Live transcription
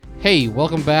Hey,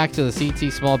 welcome back to the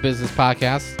CT Small Business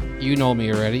Podcast. You know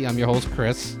me already. I'm your host,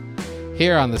 Chris.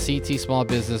 Here on the CT Small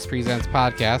Business Presents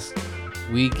podcast,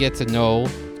 we get to know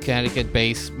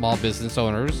Connecticut-based small business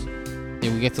owners, and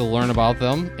we get to learn about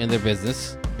them and their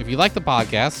business. If you like the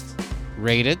podcast,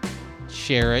 rate it,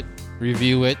 share it,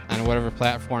 review it on whatever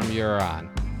platform you're on.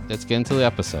 Let's get into the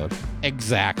episode.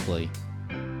 Exactly.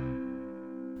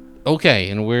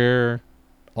 Okay, and we're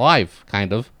live,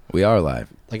 kind of. We are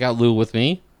live. I got Lou with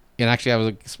me, and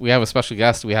actually we have a special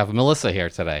guest. We have Melissa here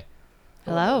today.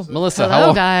 Hello. Melissa,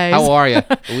 Hello, guys. how are you?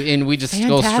 And we just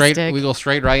go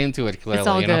straight right into it, clearly. It's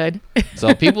all good.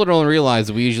 So people don't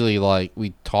realize we usually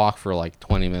we talk for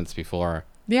 20 minutes before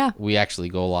we actually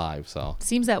go live. So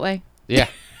seems that way. Yeah,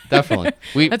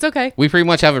 definitely. That's okay. We pretty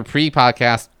much have a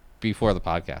pre-podcast before the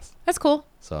podcast. That's cool.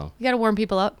 So You got to warm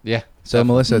people up. Yeah. So definitely.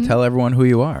 Melissa, tell everyone who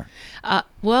you are.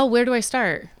 Well, where do I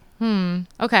start?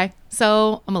 Okay.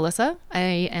 So I'm Melissa. I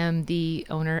am the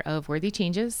owner of Worthy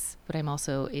Changes, but I'm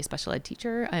also a special ed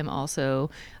teacher. I'm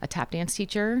also a tap dance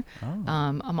teacher.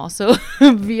 I'm also a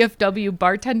VFW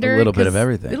bartender. A little bit of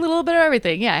everything. A little bit of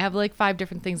everything. Yeah. I have 5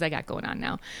 different things I got going on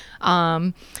now.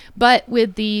 But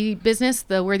with the business,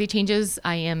 the Worthy Changes,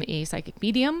 I am a psychic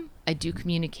medium. I do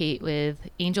communicate with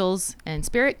angels and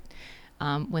spirit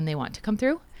when they want to come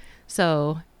through.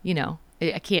 So,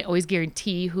 I can't always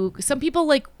guarantee who. Some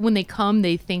people, when they come,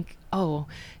 they think, oh,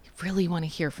 you really want to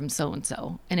hear from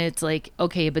so-and-so. And it's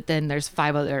okay, but then there's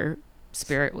 5 other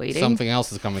spirit waiting. Something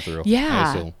else is coming through.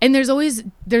 Yeah. And there's a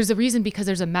reason, because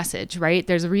there's a message, right?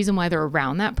 There's a reason why they're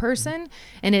around that person.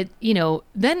 And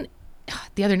then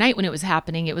the other night when it was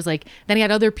happening, it was then I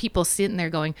had other people sitting there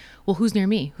going, well, who's near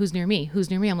me? Who's near me?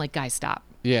 Who's near me? I'm like, guys, stop.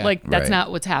 Yeah. That's not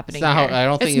what's happening. It's not I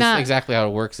don't think it's exactly how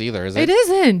it works either, is it? It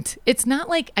isn't. It's not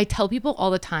I tell people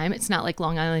all the time, it's not like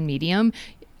Long Island Medium.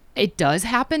 It does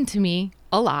happen to me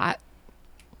a lot,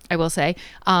 I will say.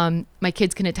 My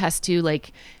kids can attest to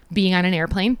being on an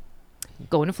airplane,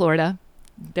 going to Florida.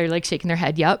 They're shaking their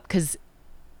head, yep, because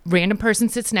random person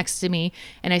sits next to me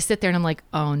and I sit there and I'm like,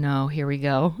 oh no, here we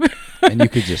go. And you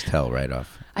could just tell right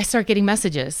off. I start getting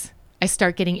messages. I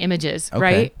start getting images, okay.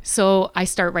 Right? So I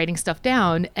start writing stuff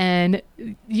down, and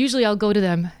usually I'll go to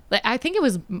them. I think it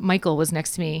was Michael was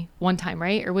next to me one time,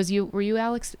 right? Or were you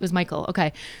Alex? It was Michael.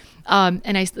 Okay.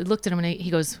 And I looked at him and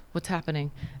he goes, what's happening?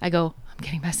 I go, I'm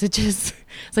getting messages.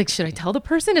 It's should I tell the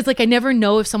person? It's I never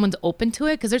know if someone's open to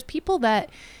it, because there's people that,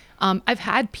 I've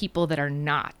had people that are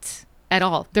not at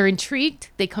all. They're intrigued.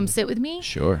 They come sit with me.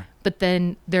 Sure. But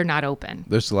then they're not open.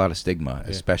 There's a lot of stigma,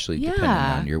 especially depending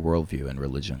on your worldview and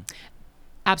religion.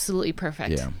 Absolutely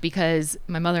perfect. Yeah. Because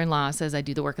my mother-in-law says I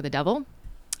do the work of the devil.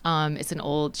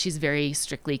 She's very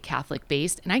strictly Catholic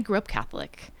based, and I grew up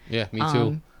Catholic. Yeah, me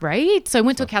too. Right? So I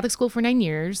went to a Catholic school for 9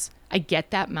 years. I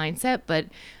get that mindset, but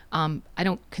I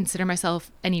don't consider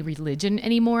myself any religion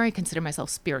anymore. I consider myself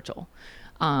spiritual,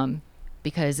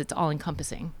 because it's all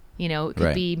encompassing. It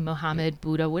could be Muhammad,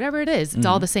 Buddha, whatever it is. It's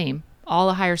all the same, all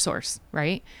a higher source,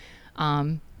 right?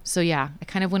 So yeah, I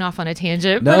kind of went off on a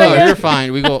tangent. No, you're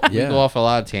fine. We go off a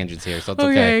lot of tangents here, so it's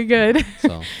okay. Okay, good.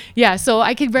 So yeah, so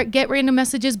I could get random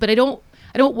messages, but I don't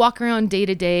walk around day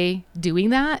to day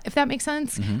doing that, if that makes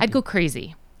sense. I'd go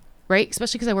crazy, right?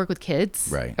 Especially because I work with kids.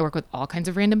 Right. I work with all kinds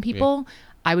of random people. Yeah.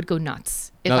 I would go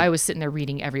nuts if I was sitting there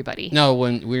reading everybody. No,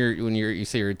 when you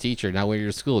say you're a teacher, now when you're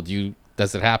at school,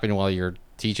 does it happen while you're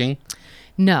teaching?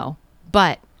 No,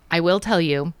 but I will tell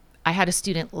you, I had a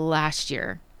student last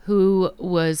year who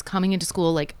was coming into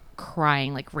school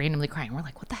crying, randomly crying. We're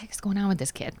what the heck is going on with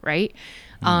this kid, right?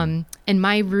 And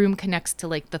my room connects to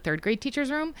the 3rd grade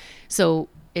teacher's room, so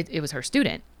it was her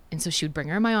student. And so she would bring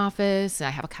her in my office.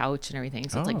 I have a couch and everything,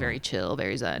 so it's very chill,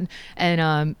 very zen.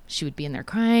 And she would be in there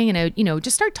crying, and I would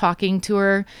just start talking to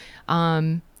her.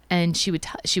 And she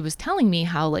was telling me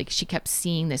how she kept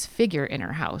seeing this figure in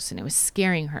her house, and it was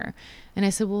scaring her. And I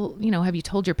said, well, have you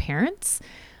told your parents?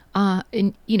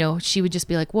 And she would just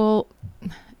be well,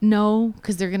 no,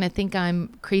 because they're gonna think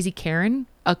I'm crazy Karen.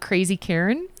 I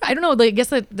don't know. I guess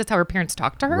that's how her parents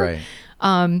talk to her.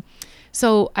 Right.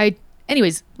 So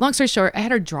anyways, long story short, I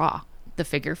had her draw the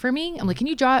figure for me. I'm can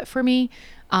you draw it for me?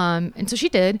 And so she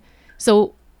did.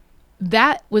 So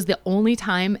that was the only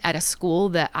time at a school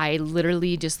that I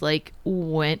literally just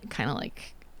went kind of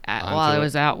while I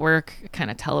was at work,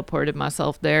 kind of teleported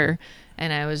myself there.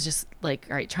 And I was just all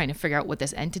right, trying to figure out what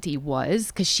this entity was,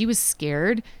 because she was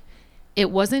scared.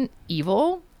 It wasn't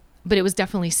evil, but it was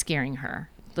definitely scaring her.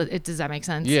 Does that make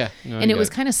sense? Yeah. No, and it was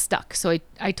kind of stuck. So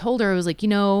I told her, I was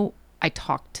I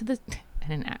talked to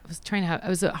And I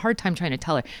was a hard time trying to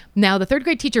tell her. Now the third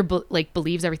grade teacher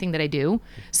believes everything that I do.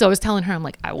 So I was telling her, I'm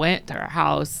like, I went to her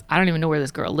house. I don't even know where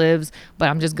this girl lives, but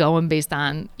I'm just going based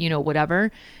on,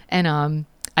 whatever. And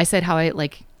I said how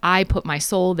I put my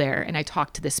soul there, and I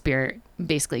talked to the spirit,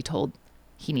 basically told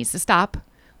he needs to stop,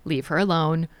 leave her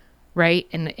alone, right?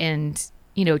 And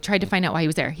tried to find out why he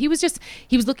was there. He was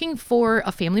looking for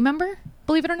a family member,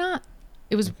 believe it or not.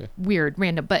 It was weird,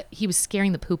 random, but he was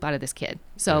scaring the poop out of this kid.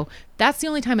 So that's the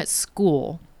only time at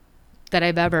school that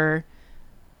I've ever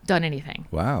done anything.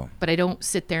 Wow. But I don't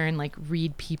sit there and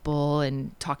read people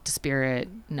and talk to spirit.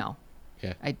 No.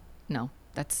 Yeah. No,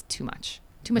 that's too much.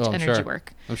 Too much energy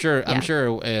work. I'm sure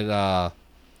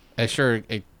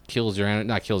it kills your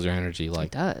not kills your energy.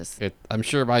 It does. I'm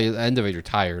sure by the end of it you're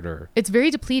tired or it's very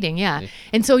depleting. Yeah.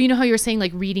 And so how you were saying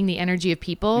reading the energy of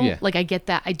people. Yeah. I get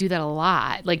that. I do that a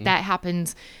lot. That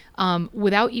happens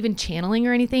without even channeling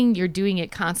or anything. You're doing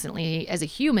it constantly as a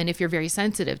human if you're very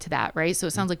sensitive to that, right? So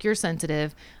it sounds like you're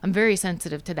sensitive. I'm very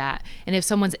sensitive to that. And if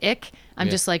someone's ick, I'm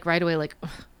just right away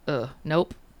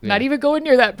nope. Yeah. Not even going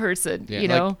near that person.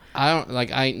 Yeah.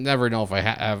 I never know if I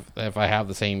have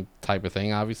the same type of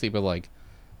thing, obviously, but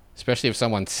especially if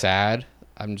someone's sad,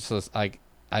 I'm just I'm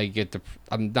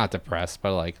not depressed,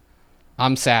 but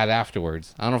I'm sad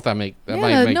afterwards. I don't know if that might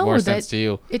make more sense to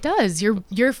you. It does. You're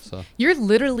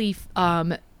literally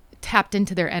tapped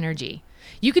into their energy.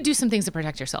 You could do some things to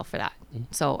protect yourself for that.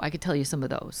 So I could tell you some of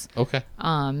those. Okay.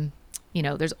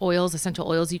 There's oils, essential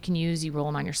oils you can use. You roll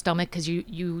them on your stomach because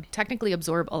you technically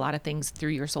absorb a lot of things through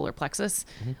your solar plexus,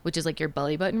 which is your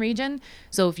belly button region.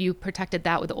 So if you protected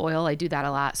that with oil, I do that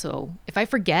a lot. So if I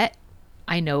forget,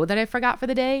 I know that I forgot for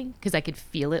the day because I could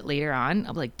feel it later on.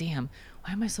 I'm like, damn,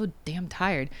 why am I so damn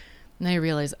tired? And then I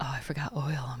realize, I forgot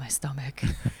oil on my stomach.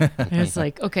 And it's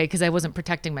okay, because I wasn't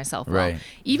protecting myself well. Right.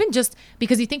 Even just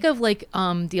because you think of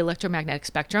the electromagnetic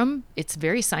spectrum, it's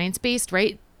very science-based,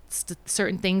 right?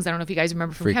 Certain things, I don't know if you guys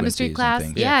remember from chemistry class.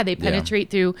 Yeah, they penetrate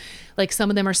through, some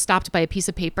of them are stopped by a piece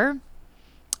of paper,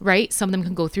 right? Some of them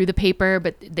can go through the paper,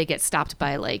 but they get stopped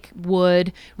by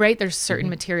wood, right? There's certain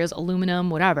materials, aluminum,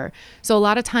 whatever. So a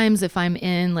lot of times if I'm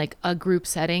in a group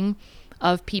setting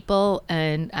of people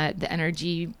and the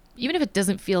energy, even if it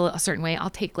doesn't feel a certain way, I'll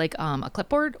take a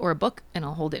clipboard or a book and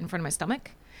I'll hold it in front of my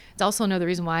stomach. It's also another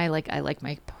reason why I like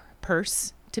my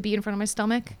purse to be in front of my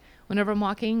stomach. Whenever I'm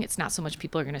walking, it's not so much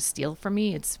people are going to steal from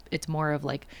me. It's more of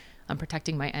I'm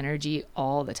protecting my energy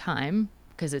all the time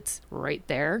because it's right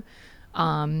there.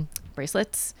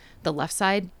 Bracelets, the left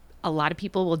side, a lot of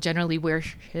people will generally wear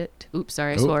shit. Oops,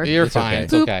 sorry, I swore. You're fine.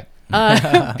 It's okay.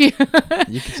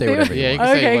 You can say whatever you want. You can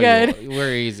say good.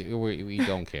 We're easy. We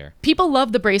don't care. People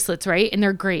love the bracelets, right? And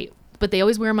they're great, but they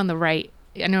always wear them on the right.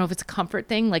 I don't know if it's a comfort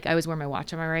thing. I always wear my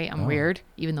watch on my right. I'm weird,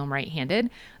 even though I'm right-handed.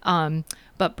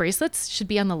 But bracelets should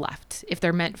be on the left if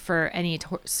they're meant for any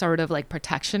sort of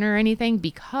protection or anything,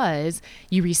 because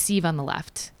you receive on the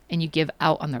left and you give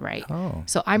out on the right. Oh.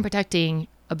 So I'm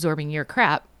absorbing your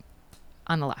crap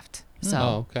on the left.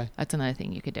 So that's another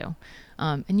thing you could do.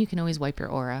 And you can always wipe your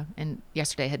aura. And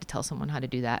yesterday I had to tell someone how to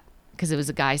do that because it was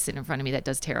a guy sitting in front of me that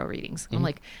does tarot readings. I'm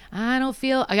I don't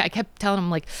feel, I kept telling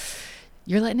him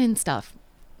you're letting in stuff.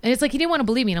 And it's he didn't want to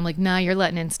believe me. And I'm nah, you're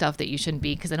letting in stuff that you shouldn't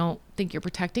be because I don't think you're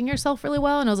protecting yourself really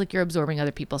well. And I was you're absorbing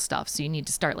other people's stuff. So you need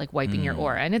to start wiping your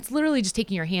aura. And it's literally just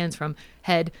taking your hands from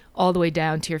head all the way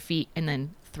down to your feet and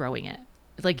then throwing it.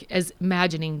 It's as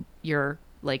imagining your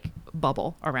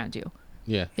bubble around you.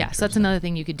 Yeah. Yeah. So that's another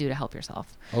thing you could do to help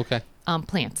yourself. Okay.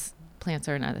 Plants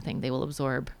are another thing. They will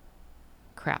absorb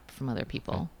crap from other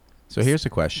people. Okay. So here's a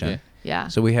question. Yeah.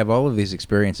 So we have all of these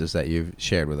experiences that you've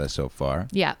shared with us so far.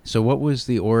 Yeah. So what was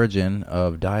the origin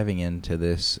of diving into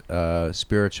this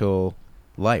spiritual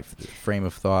life, frame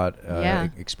of thought,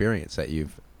 experience that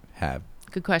you've had?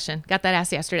 Good question. Got that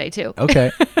asked yesterday too.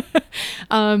 Okay.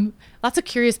 Lots of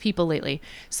curious people lately.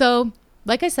 So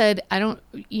like I said,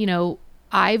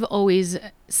 I've always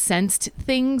sensed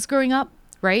things growing up.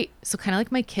 Right? So kind of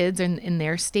like my kids are in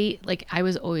their state, I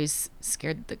was always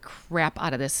scared the crap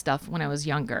out of this stuff when I was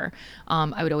younger.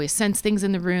 I would always sense things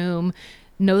in the room,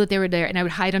 know that they were there, and I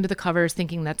would hide under the covers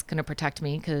thinking that's going to protect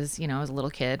me because, I was a little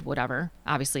kid, whatever.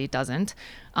 Obviously it doesn't.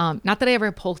 Not that I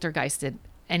ever poltergeisted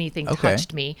anything,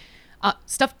 touched me.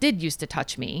 Stuff did used to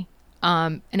touch me.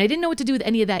 And I didn't know what to do with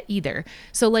any of that either.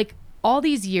 So all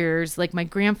these years, my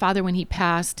grandfather, when he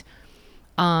passed,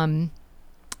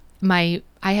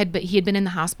 he had been in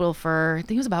the hospital for, I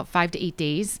think it was about 5 to 8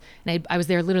 days. And I was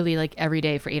there literally every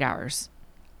day for 8 hours.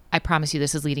 I promise you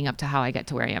this is leading up to how I get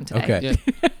to where I am today. Okay.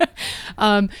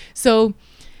 Yeah. So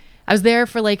I was there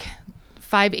for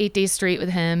 5, 8 days straight with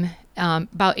him,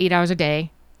 about 8 hours a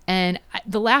day. And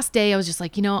the last day I was just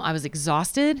like, I was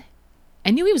exhausted.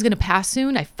 I knew he was going to pass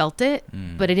soon. I felt it,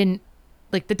 but I didn't,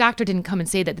 like, the doctor didn't come and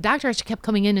say that. The doctor actually kept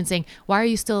coming in and saying, "Why are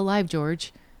you still alive,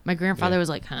 George?" My grandfather was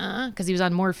like, "Huh?" Because he was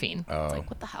on morphine. I was like,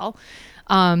 what the hell?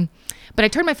 But I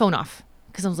turned my phone off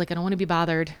because I was like, I don't want to be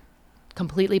bothered.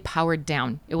 Completely powered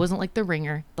down. It wasn't like the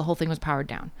ringer. The whole thing was powered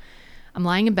down. I'm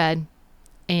lying in bed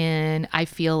and I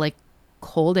feel like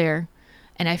cold air.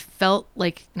 And I felt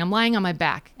like, and I'm lying on my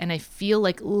back and I feel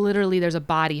like literally there's a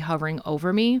body hovering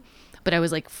over me, but I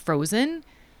was like frozen.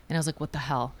 And I was like, what the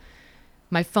hell?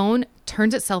 My phone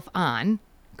turns itself on,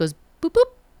 goes boop,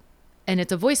 boop. And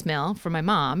it's a voicemail from my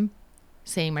mom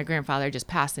saying my grandfather just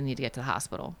passed and need to get to the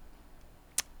hospital.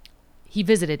 He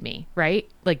visited me, right?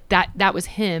 Like that was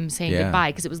him saying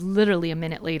goodbye, because it was literally a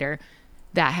minute later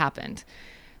that happened.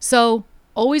 So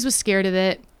always was scared of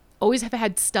it. Always have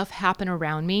had stuff happen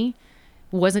around me.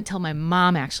 Wasn't till my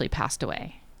mom actually passed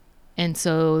away. And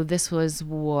so this was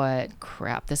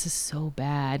this is so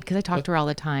bad, because I talk to her all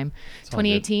the time.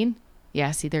 2018?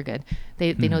 Yeah, see, they're good.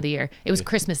 They know the year. It was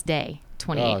Christmas Day,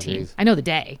 2018. I know the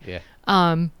day. Yeah.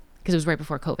 Because it was right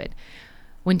before COVID.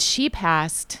 When she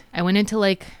passed, I went into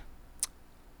like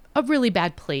a really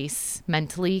bad place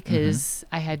mentally, because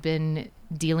I had been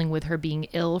dealing with her being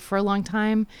ill for a long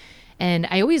time. And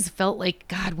I always felt like,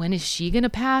 God, when is she going to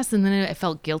pass? And then I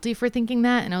felt guilty for thinking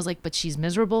that. And I was like, but she's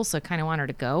miserable, so I kind of want her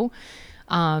to go.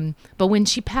 But when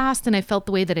she passed and I felt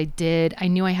the way that I did, I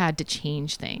knew I had to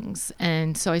change things.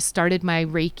 And so I started my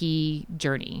Reiki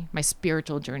journey, my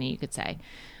spiritual journey, you could say.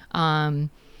 And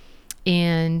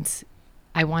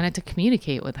I wanted to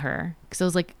communicate with her, because I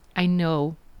was like, I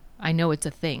know it's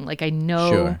a thing. Like, I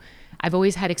know I've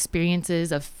always had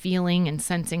experiences of feeling and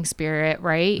sensing spirit,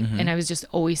 right? And I was just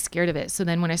always scared of it. So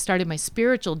then when I started my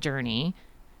spiritual journey,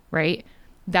 right,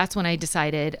 that's when I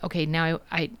decided, okay, now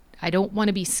I don't want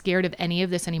to be scared of any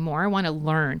of this anymore. I want to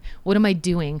learn. What am I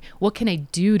doing? What can I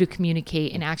do to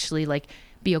communicate and actually like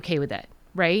be okay with it,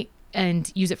 right?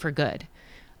 And use it for good.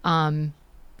 And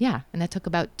that took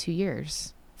about 2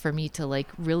 years for me to like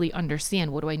really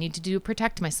understand, what do I need to do to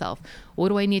protect myself? What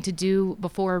do I need to do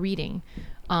before a reading?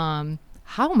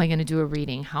 How am I going to do a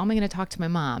reading? How am I going to talk to my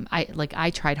mom? I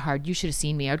tried hard. You should have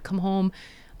seen me. I would come home,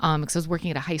 because I was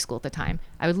working at a high school at the time.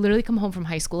 I would literally come home from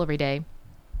high school every day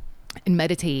and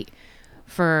meditate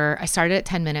I started at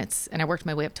 10 minutes and I worked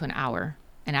my way up to an hour,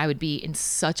 and I would be in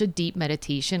such a deep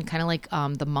meditation, kind of like,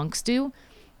 the monks do,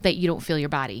 that you don't feel your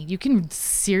body. You can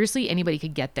seriously, anybody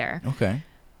could get there. Okay.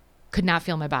 Could not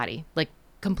feel my body. Like,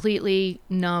 completely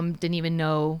numb, didn't even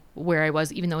know where I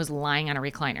was, even though I was lying on a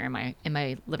recliner in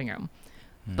my living room.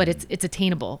 But it's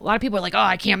attainable. A lot of people are like, oh,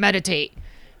 I can't meditate.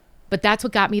 But that's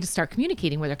what got me to start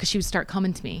communicating with her, because she would start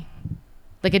coming to me.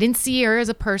 Like, I didn't see her as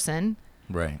a person.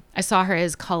 Right. I saw her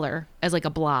as color, as like a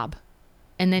blob.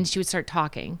 And then she would start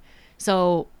talking.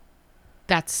 So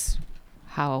that's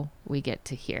how we get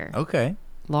to here. Okay.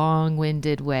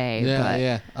 Long-winded way.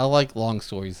 Yeah. I like long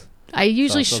stories. I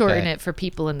usually shorten it for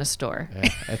people in the store. Yeah,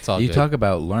 it's all You good. talk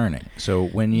about learning. So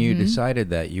when you decided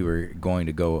that you were going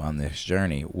to go on this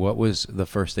journey, what was the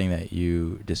first thing that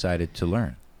you decided to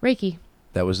learn? Reiki.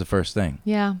 That was the first thing.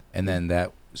 Yeah. And then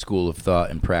that school of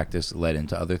thought and practice led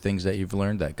into other things that you've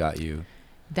learned that got you.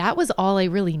 That was all I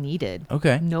really needed.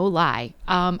 Okay. No lie.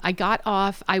 I got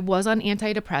off. I was on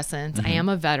antidepressants. I am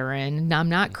a veteran. Now, I'm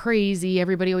not crazy.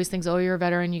 Everybody always thinks, oh, you're a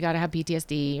veteran, you got to have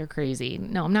PTSD. You're crazy.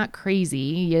 No, I'm not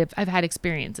crazy. I've had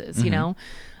experiences, you know?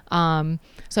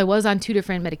 So I was on 2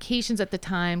 different medications at the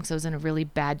time, because I was in a really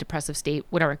bad depressive state,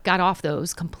 whatever. Got off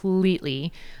those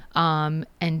completely,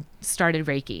 and started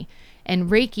Reiki. And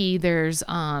Reiki, there's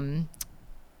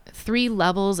 3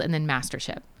 levels and then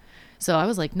mastership. So I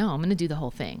was like, no, I'm going to do the whole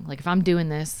thing. Like, if I'm doing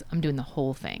this, I'm doing the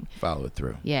whole thing. Follow it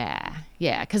through. Yeah.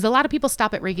 Because a lot of people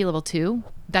stop at Reiki level 2.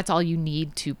 That's all you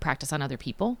need to practice on other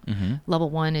people.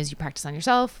 Level 1 is you practice on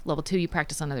yourself. Level 2, you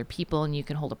practice on other people and you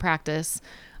can hold a practice.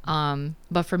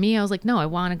 But for me, I was like, no, I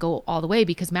want to go all the way,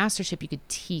 because mastership, you could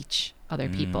teach other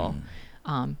people.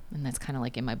 And that's kind of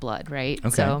like in my blood, right?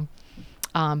 Okay. So,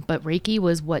 but Reiki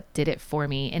was what did it for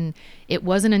me. And it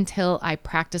wasn't until I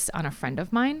practiced on a friend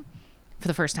of mine for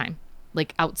the first time,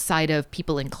 like outside of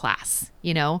people in class,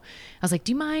 you know, I was like,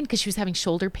 do you mind? Cause she was having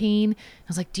shoulder pain. I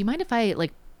was like, do you mind if I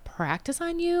like practice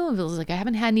on you? It was like, I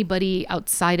haven't had anybody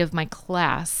outside of my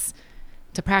class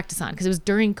to practice on, because it was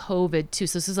during COVID too.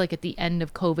 So this is like at the end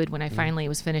of COVID when I finally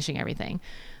was finishing everything.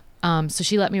 So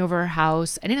she let me over her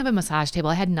house. I didn't have a massage table.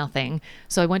 I had nothing.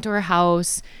 So I went to her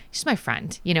house. She's my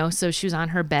friend, you know, so she was on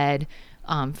her bed.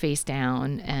 face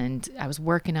down, and I was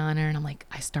working on her, and I'm like,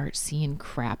 I start seeing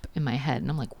crap in my head, and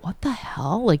I'm like, what the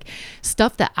hell? Like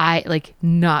stuff that I like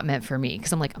not meant for me.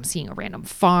 Cause I'm like, I'm seeing a random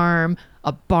farm,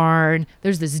 a barn.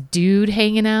 There's this dude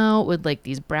hanging out with like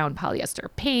these brown polyester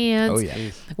pants, Oh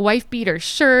yeah. wife beater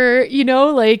shirt, you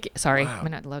know, like, sorry, am I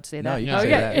not allowed to say No, that? you No, can say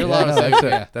yeah, that. you're allowed to say that's,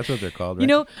 that. that's what they're called, right? You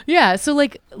know, yeah. So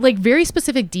like very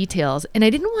specific details, and I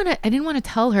didn't want to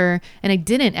tell her, and I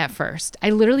didn't at first. I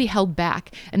literally held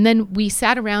back, and then we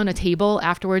sat around a table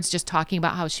afterwards, just talking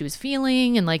about how she was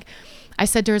feeling, and like, I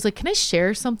said to her, I was like, "Can I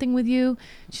share something with you?"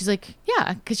 She's like,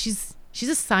 "Yeah," because she's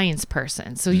a science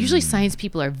person, so usually science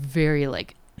people are very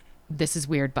like, "This is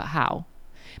weird, but how?"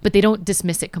 But they don't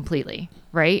dismiss it completely,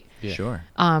 right? Yeah. Sure.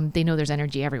 They know there's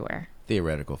energy everywhere.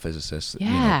 Theoretical physicists,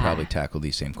 Yeah. probably tackle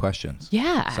these same questions.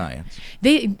 Yeah. Science.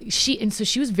 So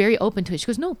she was very open to it. She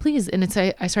goes, "No, please." And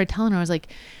I started telling her, I was like,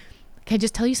 "Can I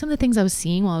just tell you some of the things I was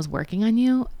seeing while I was working on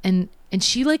you?" And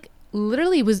she like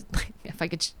literally was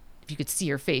like, if you could see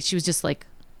her face, she was just like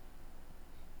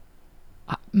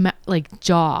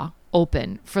jaw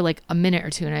open for like a minute or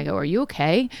two. And I go, "Are you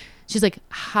okay?" She's like,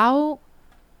 "How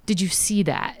did you see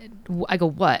that?" I go,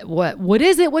 what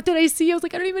is it? What did I see? I was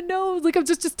like, I don't even know. Like, I'm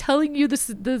just telling you this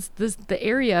the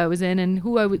area I was in and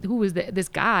who was this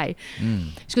guy.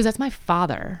 She goes, "That's my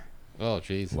father." Oh,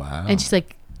 jeez. Wow. And she's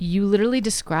like, "You literally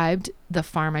described the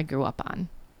farm I grew up on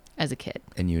as a kid."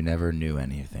 And you never knew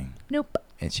anything. Nope.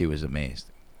 And she was amazed.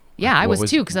 Yeah, I What was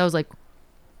too, because I was like,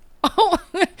 oh.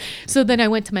 So then I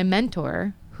went to my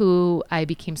mentor, who I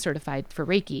became certified for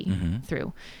Reiki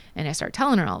through, and I started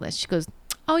telling her all this. She goes,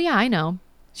 "Oh yeah, I know."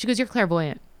 She goes, "You're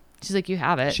clairvoyant." She's like, "You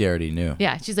have it." She already knew.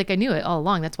 Yeah. She's like, "I knew it all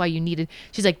along. That's why you needed."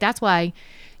 She's like, "That's why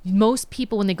most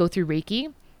people, when they go through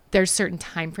Reiki, there's certain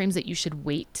time frames that you should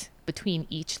wait between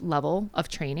each level of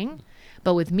training.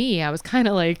 But with me, I was kind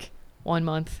of like 1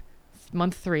 month,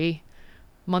 month 3,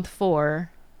 month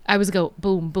 4. I was go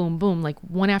boom, boom, boom, like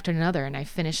one after another. And I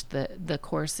finished the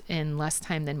course in less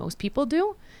time than most people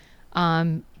do.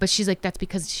 But she's like, that's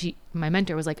because my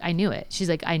mentor was like, "I knew it." She's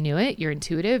like, "I knew it. You're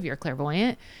intuitive. You're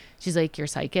clairvoyant." She's like, "You're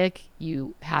psychic.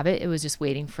 You have it. It was just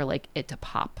waiting for like it to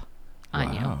pop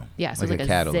on you." Yeah. So Like it's a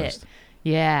catalyst. zit.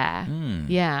 Yeah. Mm.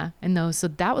 Yeah. And so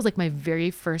that was like my very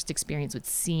first experience with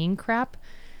seeing crap,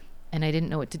 and I didn't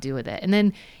know what to do with it. And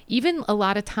then even a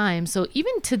lot of times, so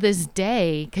even to this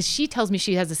day, because she tells me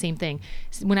she has the same thing.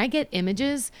 When I get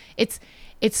images, it's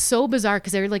so bizarre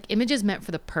because they're like images meant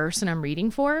for the person I'm reading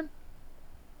for.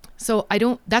 So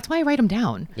that's why I write them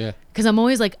down. Yeah. Because I'm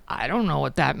always like, I don't know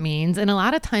what that means. And a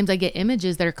lot of times I get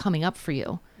images that are coming up for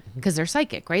you because they're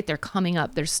psychic, right? They're coming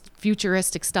up. There's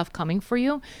futuristic stuff coming for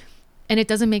you. And it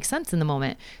doesn't make sense in the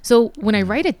moment. So when I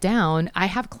write it down, I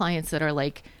have clients that are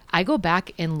like, I go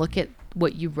back and look at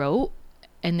what you wrote,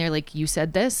 and they're like, "You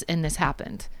said this and this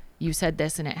happened. You said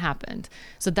this and it happened."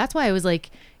 So that's why I was like,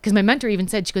 because my mentor even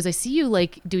said, she goes, "I see you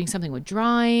like doing something with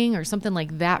drawing or something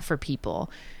like that for people."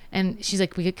 And she's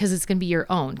like, "Because it's going to be your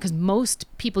own. Because most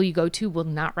people you go to will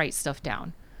not write stuff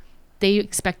down. They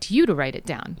expect you to write it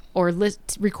down or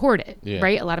record it,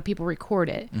 right? A lot of people record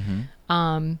it.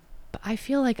 But I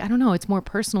feel like, I don't know, it's more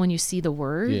personal when you see the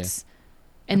words,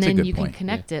 and That's a then good you point. can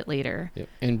connect it later." Yep.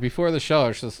 And before the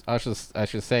show, I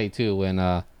should say too, when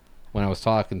I was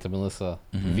talking to Melissa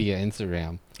via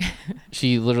Instagram,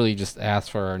 she literally just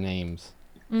asked for our names.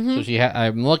 So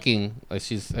I'm looking, like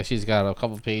she's got a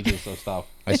couple pages of stuff.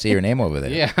 I see your name over there.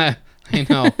 Yeah, I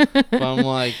know. But I'm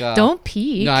like, Don't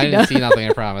peek. no, I didn't see nothing.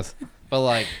 I promise. But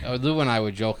like, Lou and I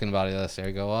were joking about it yesterday.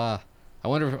 I go, I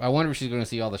wonder if she's gonna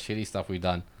see all the shitty stuff we've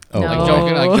done. Oh, No.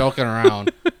 Like joking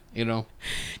around, you know.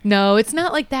 No, it's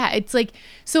not like that. It's like,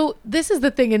 so this is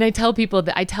the thing. And I tell people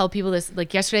this,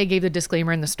 like yesterday I gave the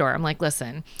disclaimer in the store. I'm like,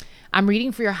 "Listen, I'm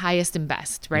reading for your highest and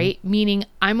best," right? Meaning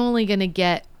I'm only going to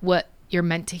get what you're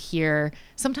meant to hear.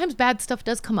 Sometimes bad stuff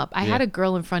does come up. I had a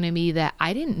girl in front of me that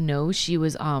I didn't know she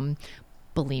was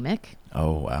bulimic.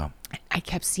 Oh, wow. I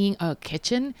kept seeing a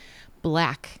kitchen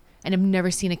black, and I've never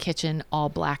seen a kitchen all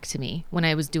black to me when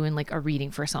I was doing like a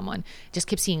reading for someone. Just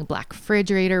kept seeing a black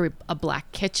refrigerator, a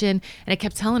black kitchen. And I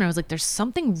kept telling her, I was like, "There's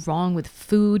something wrong with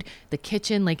food, the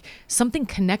kitchen, like something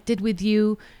connected with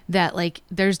you that like,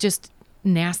 there's just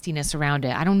nastiness around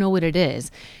it. I don't know what it is."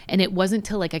 And it wasn't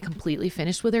till like I completely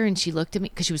finished with her, and she looked at me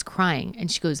because she was crying, and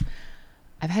she goes,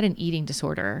 "I've had an eating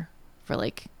disorder for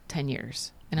like 10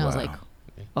 years. And I was Wow. like,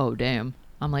 "Oh, damn."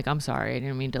 I'm like, "I'm sorry. I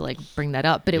didn't mean to like bring that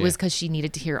up." But it was because she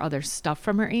needed to hear other stuff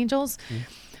from her angels.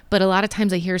 But a lot of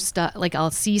times I hear stuff, like I'll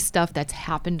see stuff that's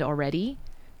happened already,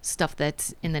 stuff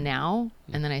that's in the now,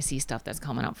 and then I see stuff that's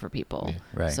coming up for people.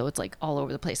 Right. So it's like all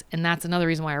over the place. And that's another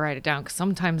reason why I write it down, because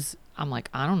sometimes I'm like,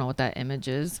 I don't know what that image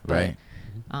is. But Right.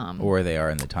 or they are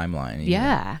in the timeline.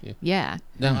 Even. Yeah.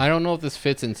 Now I don't know if this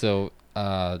fits into.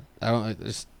 I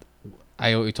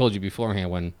told you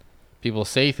beforehand when people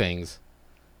say things.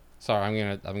 Sorry,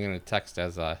 I'm gonna text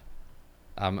as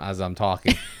I'm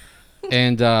talking,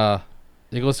 and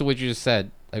it goes to what you just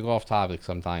said. I go off topic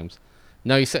sometimes.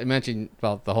 Now you mentioned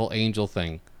about the whole angel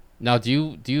thing. Now,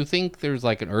 do you think there's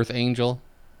like an earth angel?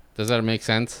 Does that make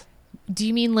sense? Do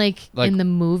you mean like in the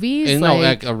movies? No,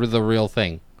 like the real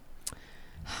thing.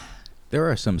 There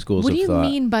are some schools what of do you thought.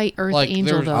 mean by earth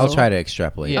angel, though? I'll try to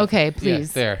extrapolate. Yeah. Okay,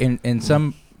 please. Yeah, there. In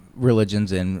some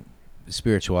religions and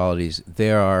spiritualities,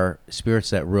 there are spirits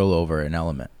that rule over an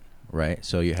element, right?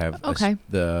 So you have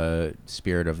the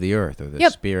spirit of the earth, or the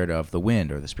spirit of the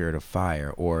wind, or the spirit of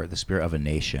fire, or the spirit of a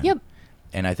nation. Yep.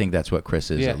 And I think that's what Chris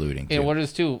is alluding to. And what it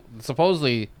is too,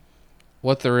 supposedly,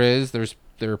 what there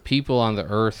are people on the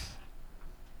earth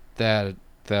that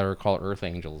are called earth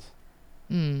angels,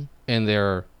 and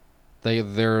they're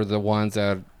the ones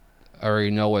that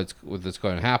already know what's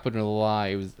going to happen in their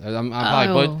lives. I'm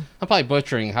probably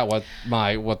butchering what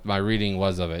my reading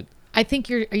was of it. I think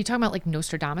are you talking about like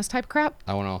Nostradamus type crap?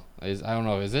 I don't know.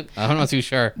 Is it? I'm not too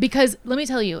sure. Because let me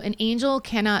tell you, an angel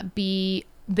cannot be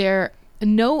there.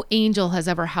 No angel has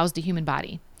ever housed a human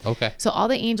body. Okay. So all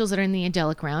the angels that are in the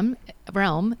angelic realm,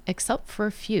 except for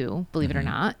a few, believe it or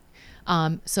not.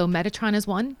 So Metatron is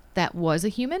one that was a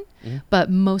human,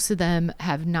 but most of them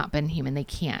have not been human. They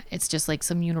can't. It's just like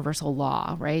some universal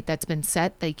law, right? That's been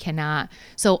set. They cannot.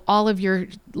 So all of your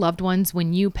loved ones,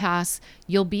 when you pass,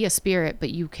 you'll be a spirit,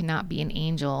 but you cannot be an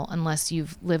angel unless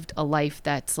you've lived a life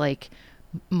that's like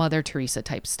Mother Teresa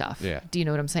type stuff. Yeah. Do you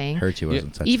know what I'm saying? Heard she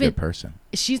wasn't such a good person.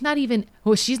 She's not even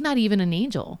an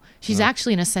angel. She's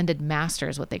actually an ascended master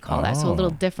is what they call that. So a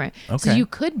little different. Okay. So you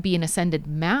could be an ascended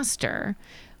master,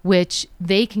 which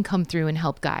they can come through and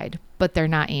help guide, but they're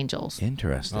not angels.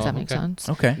 Interesting. Does that make sense?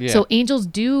 Okay. Yeah. So angels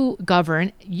do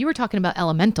govern. You were talking about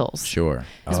elementals. Sure.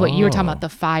 Is what you were talking about, the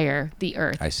fire, the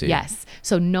earth. I see. Yes.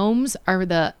 So gnomes are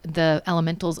the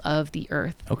elementals of the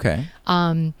earth. Okay.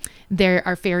 There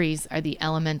are fairies are the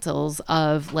elementals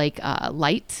of like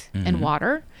light and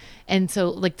water. And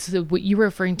so what you were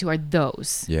referring to are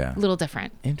those. Yeah. A little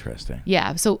different. Interesting.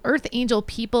 Yeah. So earth angel,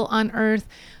 people on earth.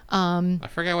 I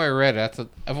forget where I read it.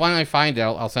 When I find it,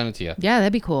 I'll send it to you. Yeah,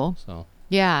 that'd be cool. So.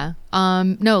 Yeah.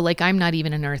 No, like I'm not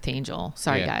even an earth angel.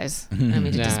 Sorry, guys. I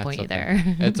mean to disappoint you there.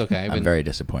 It's okay. I'm very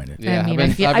disappointed. Yeah, I mean,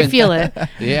 I feel it.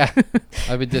 Yeah.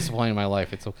 I've been disappointed in my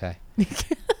life. It's okay.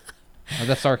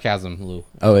 That's sarcasm, Lou.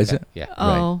 Oh, is it? Yeah.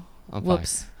 Oh, I'm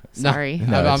whoops. fine. Sorry.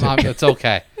 No, it's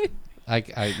okay.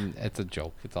 It's a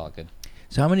joke. It's all good.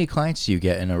 So how many clients do you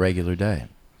get in a regular day?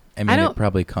 I mean, it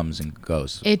probably comes and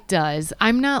goes. It does.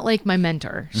 I'm not like my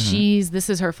mentor. This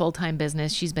is her full-time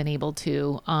business. She's been able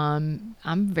to. I'm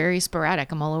very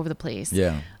sporadic. I'm all over the place.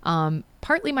 Yeah.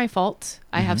 Partly my fault.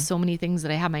 I have so many things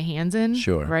that I have my hands in.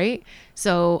 Sure. Right.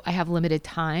 So I have limited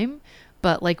time.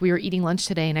 But like we were eating lunch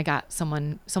today and I got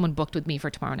someone booked with me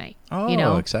for tomorrow night.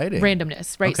 Oh, exciting.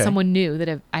 Randomness, right? Okay. Someone new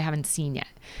that I haven't seen yet.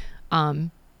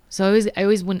 So I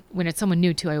always when it's someone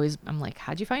new too, I'm like,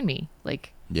 how'd you find me?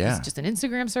 Like, yeah, it's just an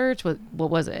Instagram search. What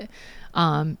was it?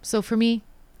 So for me,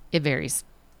 it varies,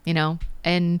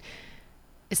 and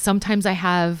sometimes I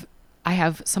have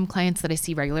some clients that I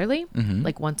see regularly,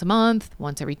 like once a month,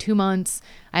 once every 2 months.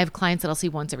 I have clients that I'll see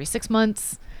once every 6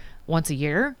 months, once a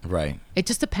year. Right. It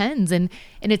just depends. And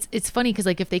it's funny because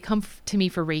like if they come to me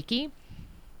for Reiki,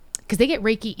 because they get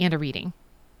Reiki and a reading.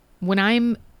 When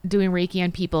I'm doing Reiki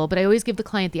on people, but I always give the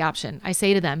client the option. I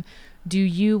say to them, do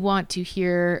you want to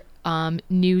hear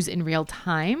news in real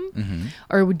time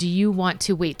or do you want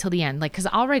to wait till the end? Like, cause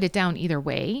I'll write it down either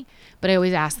way, but I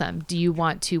always ask them, do you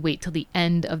want to wait till the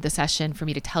end of the session for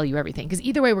me to tell you everything? Cause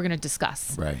either way we're going to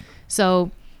discuss. Right. So,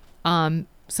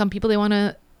 some people, they want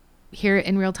to hear it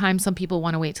in real time. Some people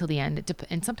want to wait till the end.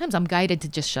 And sometimes I'm guided to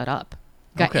just shut up.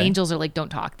 Okay. Angels are like, don't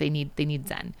talk. They need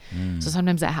Zen. So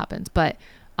sometimes that happens. But,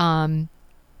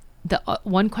 the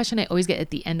one question I always get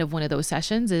at the end of one of those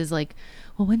sessions is like,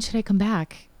 well, when should I come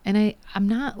back? And I'm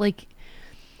not like,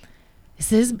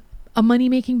 this is a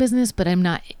money-making business, but I'm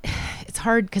not, it's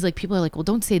hard because like people are like, well,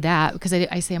 don't say that because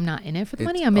I say I'm not in it for the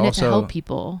money. I'm in it to help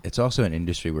people. It's also an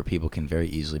industry where people can very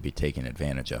easily be taken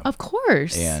advantage of. Of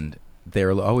course. And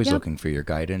they're always looking for your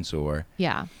guidance and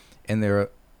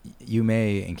you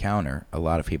may encounter a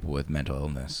lot of people with mental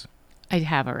illness. I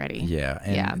have already. Yeah.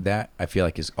 And that I feel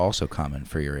like is also common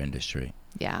for your industry.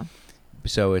 Yeah.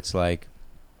 So it's like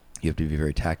you have to be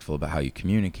very tactful about how you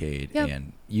communicate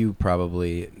and you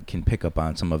probably can pick up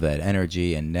on some of that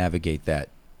energy and navigate that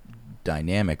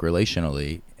dynamic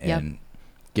relationally and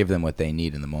give them what they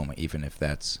need in the moment, even if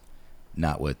that's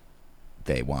not what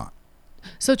they want.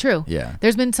 So true. Yeah.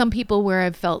 There's been some people where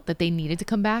I've felt that they needed to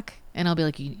come back, and I'll be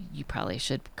like, you probably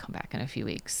should come back in a few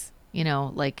weeks.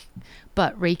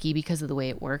 But Reiki, because of the way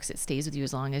it works, it stays with you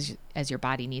as long as your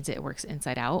body needs it. It works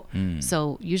inside out.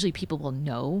 So usually people will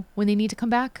know when they need to come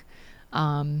back.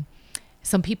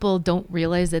 Some people don't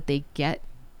realize that they get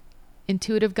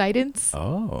intuitive guidance.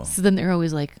 Oh. So then they're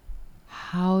always like,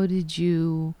 how'd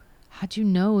you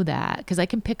know that? Because I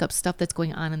can pick up stuff that's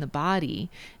going on in the body,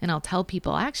 and I'll tell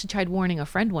people. I actually tried warning a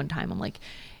friend one time. I'm like,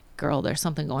 girl, there's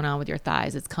something going on with your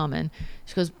thighs. It's coming.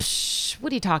 She goes, psh,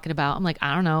 what are you talking about? I'm like,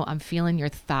 I don't know. I'm feeling your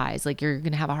thighs. Like, you're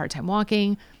going to have a hard time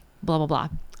walking, blah, blah, blah.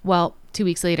 Well, 2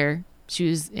 weeks later, she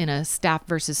was in a staff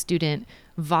versus student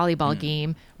volleyball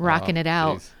game, rocking it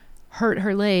out, hurt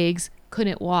her legs,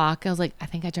 couldn't walk. I was like, I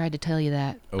think I tried to tell you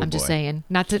that. I'm just saying,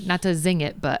 not to zing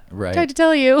it, but I tried to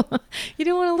tell you. You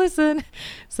didn't want to listen.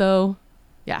 So,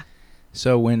 yeah.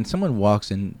 So when someone walks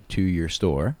into your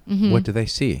store, what do they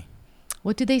see?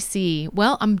 What do they see?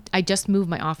 Well, I just moved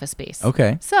my office space.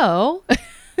 Okay. So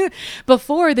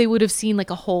before, they would have seen like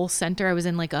a whole center. I was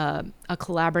in like a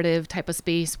collaborative type of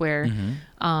space where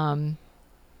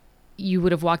you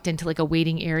would have walked into like a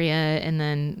waiting area, and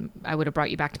then I would have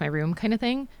brought you back to my room kind of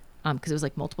thing, because it was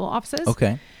like multiple offices.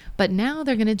 Okay. But now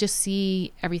they're going to just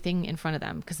see everything in front of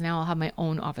them, because now I'll have my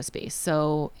own office space.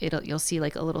 So you'll see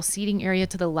like a little seating area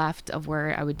to the left of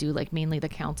where I would do like mainly the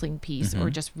counseling piece or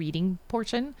just reading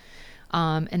portion.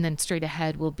 And then straight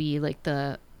ahead will be like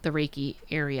the Reiki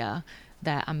area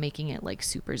that I'm making it like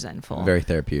super zenful. Very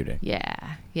therapeutic.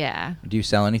 Yeah. Yeah. Do you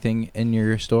sell anything in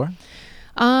your store?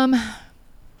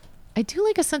 I do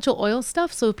like essential oil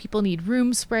stuff. So if people need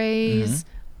room sprays,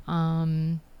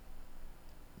 I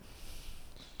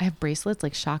have bracelets,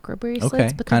 like chakra bracelets.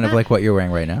 Okay. But kind of like what you're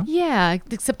wearing right now? Yeah.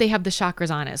 Except they have the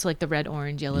chakras on it. So like the red,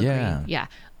 orange, yellow, green. Yeah.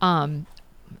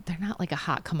 They're not like a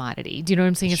hot commodity. Do you know what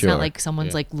I'm saying? It's not like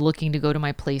someone's like looking to go to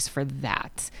my place for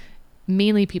that.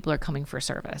 Mainly people are coming for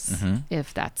service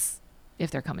if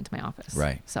they're coming to my office.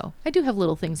 Right. So I do have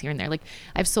little things here and there. Like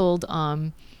I've sold,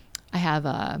 I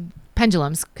have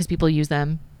pendulums, because people use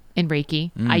them in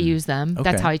Reiki. I use them. Okay.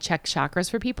 That's how I check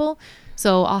chakras for people.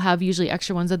 So I'll have usually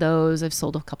extra ones of those. I've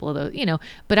sold a couple of those,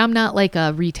 but I'm not like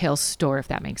a retail store, if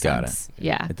that makes sense. Got it.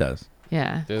 Yeah. It does.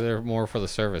 Yeah. They're more for the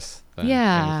service than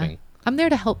anything. I'm there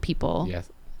to help people. Yes.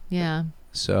 Yeah.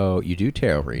 So you do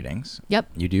tarot readings.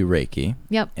 Yep. You do Reiki.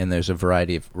 Yep. And there's a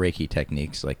variety of Reiki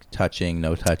techniques like touching,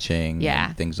 no touching,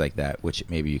 and things like that, which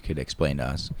maybe you could explain to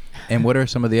us. And what are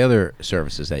some of the other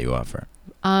services that you offer?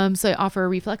 So I offer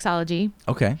reflexology.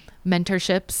 Okay.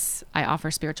 Mentorships. I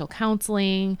offer spiritual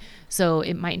counseling. So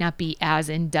it might not be as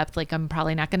in depth. Like I'm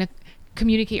probably not going to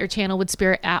communicate or channel with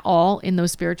spirit at all in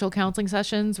those spiritual counseling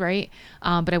sessions, right?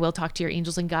 But I will talk to your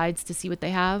angels and guides to see what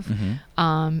they have.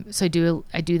 So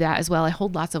I do that as well. I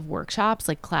hold lots of workshops,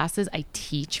 like classes. I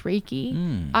teach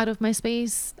Reiki out of my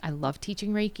space. I love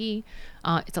teaching Reiki.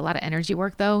 It's a lot of energy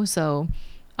work though. So,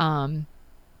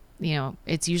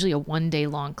 it's usually a 1 day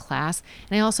long class.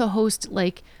 And I also host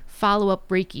like follow-up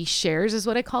Reiki shares is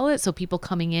what I call it. So people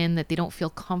coming in that they don't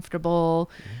feel comfortable.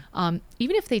 Even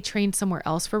if they train somewhere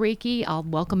else for Reiki, I'll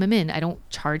welcome them in. I don't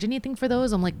charge anything for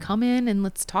those. I'm like, come in and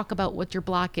let's talk about what your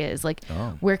block is. Like,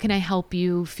 where can I help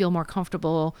you feel more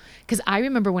comfortable? Because I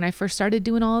remember when I first started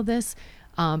doing all of this,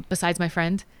 besides my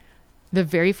friend, the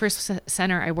very first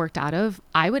center I worked out of,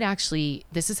 I would actually,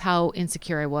 this is how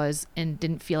insecure I was and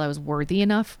didn't feel I was worthy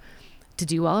enough to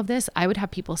do all of this. I would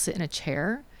have people sit in a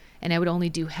chair and I would only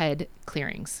do head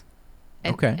clearings.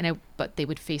 But they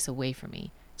would face away from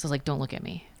me. So I was like, don't look at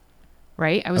me.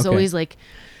 Right? I was always like,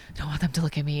 I don't want them to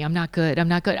look at me. I'm not good.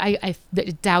 I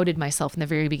doubted myself in the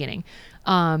very beginning.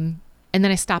 And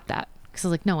then I stopped that because I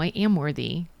was like, no, I am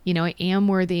worthy. I am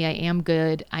worthy. I am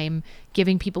good. I am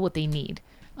giving people what they need.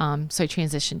 So I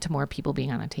transitioned to more people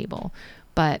being on a table.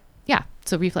 But yeah,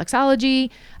 so reflexology.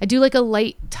 I do like a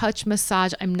light touch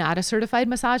massage. I'm not a certified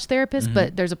massage therapist,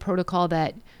 but there's a protocol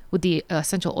that with the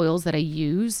essential oils that I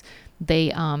use, they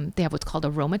have what's called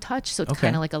aroma touch. So it's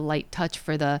kind of like a light touch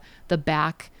for the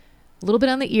back, a little bit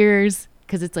on the ears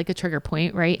because it's like a trigger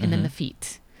point, right? And then the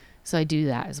feet. So I do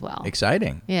that as well.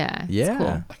 Exciting. Yeah. Yeah. It's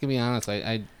cool. I can be honest.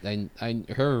 I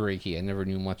heard Reiki. I never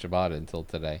knew much about it until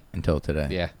today.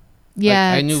 Yeah.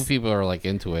 Yeah. I knew people are like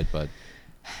into it, but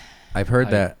I've heard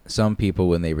that some people,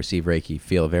 when they receive Reiki,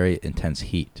 feel very intense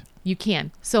heat. You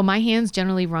can. So my hands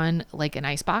generally run like an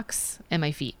ice box, and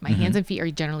my feet. My hands and feet are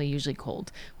generally usually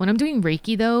cold. When I'm doing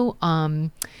Reiki, though,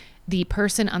 the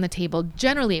person on the table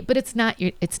generally, but it's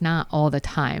not all the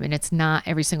time, and it's not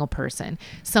every single person.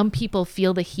 Some people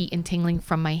feel the heat and tingling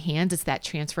from my hands. It's that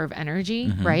transfer of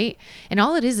energy, right? And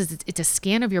all it is it's a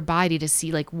scan of your body to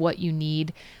see like what you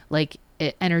need, like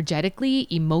energetically,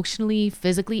 emotionally,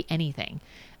 physically, anything.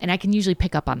 And I can usually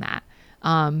pick up on that.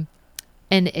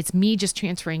 And it's me just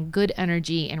transferring good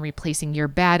energy and replacing your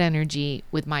bad energy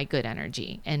with my good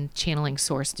energy and channeling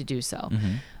source to do so.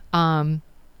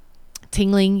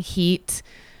 Tingling, heat.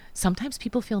 Sometimes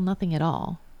people feel nothing at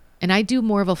all. And I do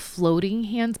more of a floating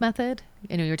hands method.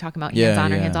 You know, you're talking about hands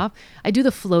on or hands off. I do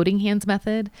the floating hands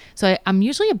method. So I'm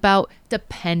usually about,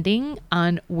 depending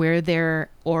on where their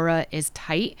aura is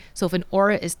tight. So if an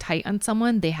aura is tight on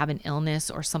someone, they have an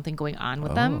illness or something going on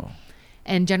with them.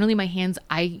 And generally my hands,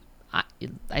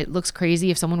 it looks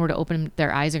crazy. If someone were to open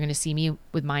their eyes, they're going to see me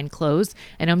with mine closed.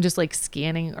 And I'm just like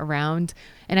scanning around,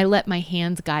 and I let my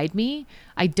hands guide me.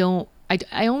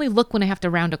 I only look when I have to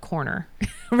round a corner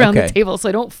around the table so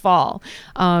I don't fall.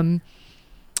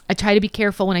 I try to be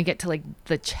careful when I get to like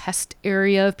the chest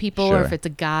area of people, or if it's a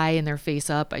guy and they're face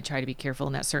up, I try to be careful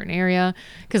in that certain area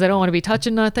because I don't want to be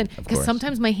touching nothing. Because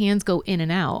sometimes my hands go in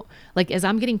and out. Like as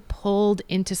I'm getting pulled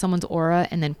into someone's aura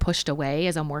and then pushed away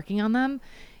as I'm working on them,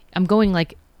 I'm going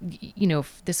like, you know,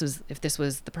 if this was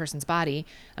the person's body,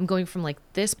 I'm going from like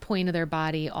this point of their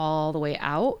body all the way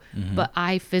out, but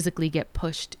I physically get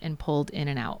pushed and pulled in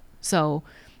and out. So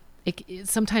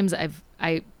sometimes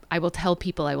I will tell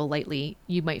people,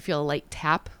 you might feel a light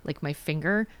tap, like my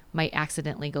finger might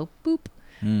accidentally go boop.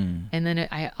 And then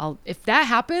I'll, if that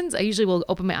happens, I usually will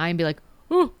open my eye and be like,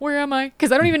 oh, where am I?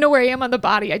 Cause I don't even know where I am on the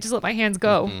body. I just let my hands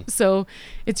go. So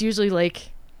it's usually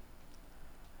like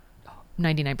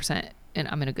 99%. And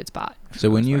I'm in a good spot. So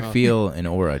when you feel an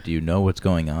aura, do you know what's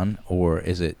going on, or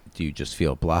do you just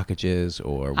feel blockages,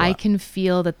 or what? I can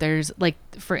feel that there's like,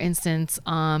 for instance,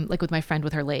 like with my friend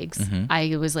with her legs,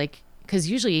 I was like, because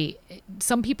usually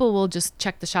some people will just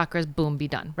check the chakras, boom, be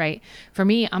done, right? For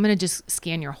me, I'm going to just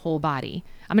scan your whole body.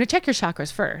 I'm going to check your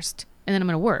chakras first, and then I'm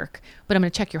going to work, but I'm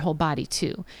going to check your whole body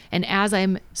too. And as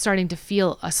I'm starting to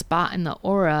feel a spot in the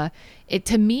aura, it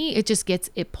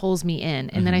pulls me in.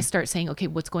 And then I start saying, okay,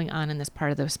 what's going on in this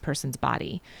part of this person's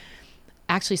body?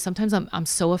 Actually, sometimes I'm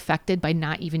so affected by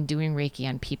not even doing Reiki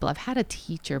on people. I've had a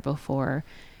teacher before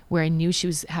where I knew she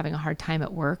was having a hard time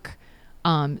at work,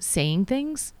 saying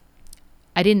things.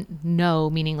 I didn't know,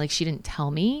 meaning like she didn't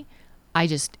tell me. I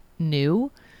just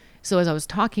knew. So as I was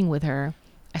talking with her,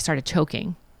 I started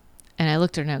choking. And I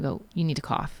looked at her and I go, you need to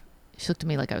cough. She looked at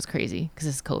me like I was crazy because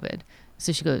this is COVID.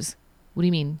 So she goes, what do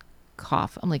you mean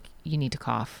cough? I'm like, you need to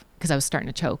cough, because I was starting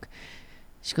to choke.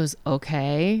 She goes,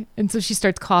 okay. And so she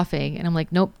starts coughing and I'm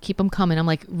like, nope, keep them coming. I'm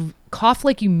like, cough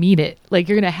like you mean it. Like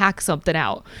you're going to hack something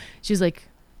out. She's like,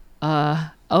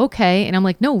 okay. And I'm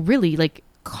like, no, really, like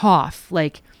cough,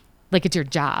 like it's your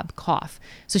job, cough.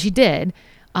 So she did.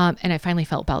 And I finally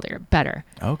felt better.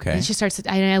 Okay. And she starts, and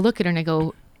I look at her and I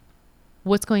go,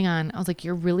 what's going on? I was like,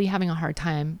 you're really having a hard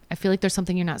time. I feel like there's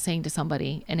something you're not saying to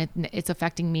somebody, and it's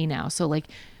affecting me now. So like,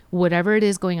 whatever it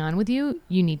is going on with you,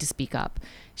 you need to speak up.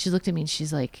 She looked at me and she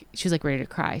was like ready to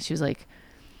cry. She was like,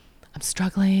 I'm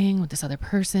struggling with this other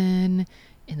person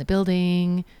in the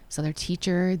building, this other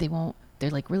teacher. They're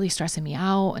like really stressing me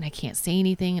out, and I can't say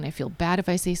anything, and I feel bad if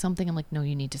I say something. I'm like, no,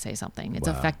 you need to say something. It's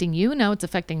affecting you. Now it's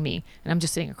affecting me, and I'm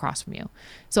just sitting across from you.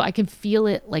 So I can feel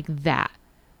it like that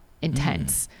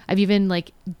intense. I've even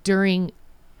like during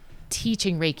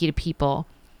teaching Reiki to people,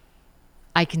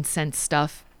 I can sense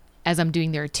stuff as I'm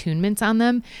doing their attunements on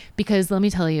them, because let me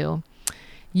tell you,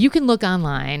 you can look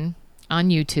online on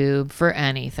YouTube for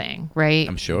anything, right?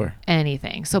 I'm sure.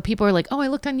 Anything. So people are like, oh, I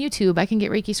looked on YouTube, I can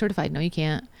get Reiki certified. No, you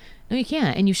can't. No, you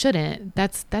can't. And you shouldn't.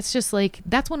 That's just like,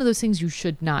 that's one of those things you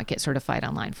should not get certified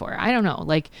online for. I don't know.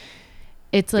 Like,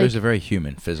 it's like, there's a very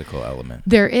human physical element.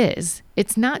 There is.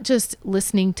 It's not just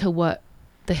listening to what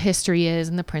the history is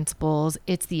and the principles.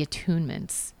 It's the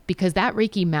attunements, because that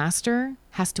Reiki master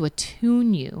has to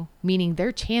attune you, meaning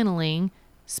they're channeling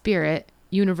spirit,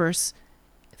 universe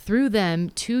through them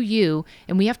to you.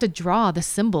 And we have to draw the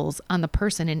symbols on the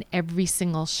person in every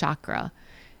single chakra.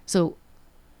 So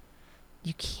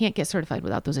you can't get certified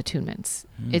without those attunements.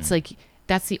 It's like,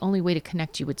 that's the only way to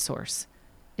connect you with source,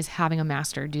 is having a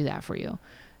master do that for you.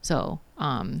 So,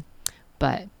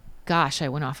 but gosh, I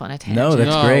went off on a tangent. No,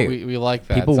 that's great. We like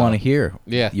that. People want to hear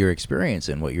your experience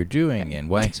and what you're doing and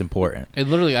why it's important. It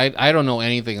literally, I don't know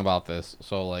anything about this.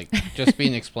 So like, just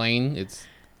being explained,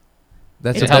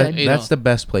 that's the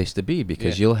best place to be,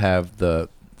 because you'll have the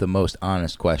most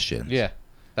honest questions. Yeah.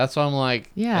 That's why I'm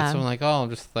like, oh, I'm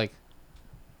just like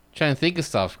trying to think of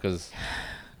stuff, because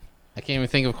I can't even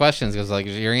think of questions because like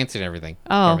you're answering everything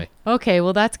Oh, for me. okay.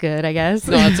 Well, that's good, I guess.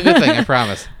 No, it's a good thing. I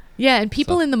promise. Yeah, and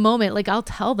people in the moment, like I'll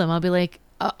tell them, I'll be like,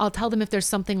 I'll tell them if there's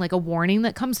something like a warning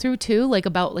that comes through too, like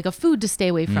about like a food to stay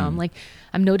away from. Like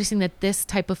I'm noticing that this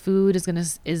type of food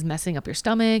is messing up your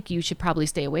stomach. You should probably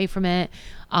stay away from it.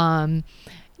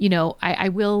 You know, I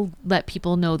will let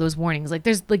people know those warnings. Like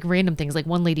there's like random things. Like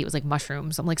one lady, it was like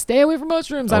mushrooms. I'm like, stay away from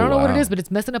mushrooms. I don't know what it is, but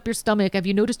it's messing up your stomach. Have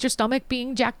you noticed your stomach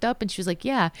being jacked up? And she was like,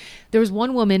 yeah. There was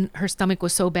one woman, her stomach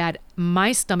was so bad.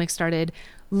 My stomach started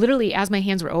literally as my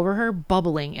hands were over her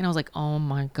bubbling. And I was like, oh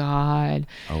my God.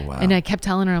 Oh, wow. And I kept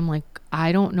telling her, I'm like,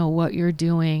 I don't know what you're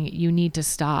doing. You need to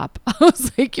stop. I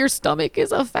was like, your stomach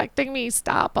is affecting me.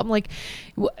 Stop. I'm like,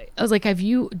 I was like,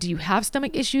 do you have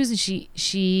stomach issues? And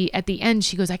she, at the end,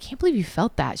 she goes, I can't believe you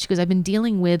felt that. She goes, I've been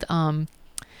dealing with, it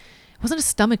wasn't a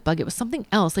stomach bug. It was something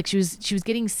else. Like she was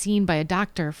getting seen by a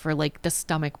doctor for like the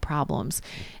stomach problems.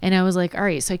 And I was like, all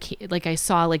right. So I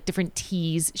saw like different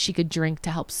teas she could drink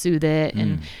to help soothe it.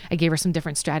 And I gave her some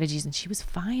different strategies and she was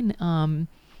fine.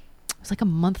 It was like a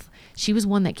month. She was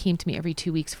one that came to me every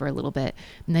 2 weeks for a little bit.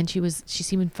 And then she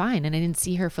seemed fine. And I didn't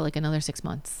see her for like another 6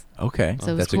 months. Okay.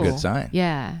 So that's cool. a good sign.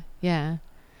 Yeah. Yeah.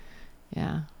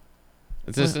 Yeah.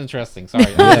 It's just interesting. Sorry.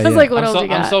 I was like, what else you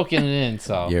got? I'm soaking it in.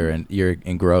 So you're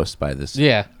engrossed by this.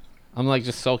 Yeah. I'm like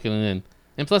just soaking it in.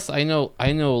 And plus I know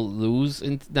Lou's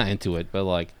not into it, but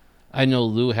like I know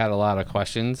Lou had a lot of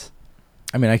questions.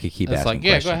 I mean, I could keep asking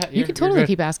questions. Go ahead. You can totally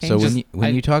keep asking. So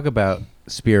when you talk about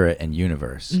spirit and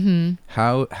universe,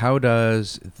 how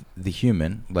does the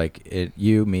human, like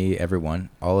you, me, everyone,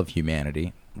 all of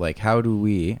humanity, like how do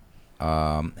we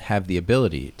have the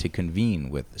ability to convene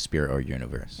with the spirit or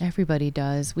universe? Everybody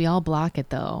does. We all block it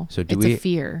though. So it's a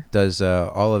fear. Does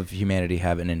all of humanity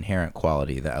have an inherent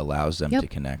quality that allows them to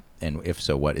connect? And if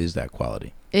so, what is that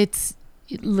quality? It's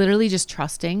literally just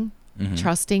trusting.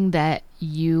 Trusting that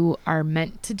you are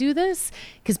meant to do this,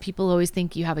 because people always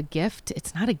think you have a gift.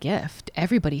 It's not a gift.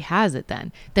 Everybody has it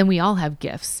then we all have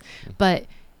gifts, but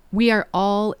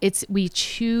we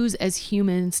choose as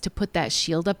humans to put that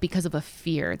shield up because of a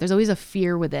fear. There's always a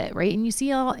fear with it, right? And you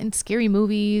see all in scary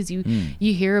movies, you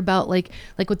hear about like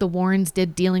what the Warrens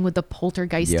did dealing with the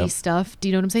poltergeisty stuff. Do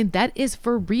you know what I'm saying? That is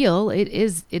for real. It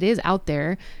is out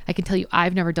there. I can tell you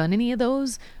I've never done any of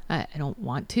those. I don't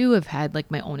want to. I've had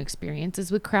like my own experiences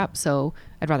with crap, so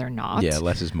I'd rather not. Yeah,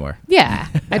 less is more. Yeah,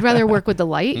 I'd rather work with the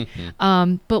light.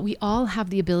 But we all have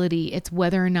the ability. It's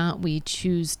whether or not we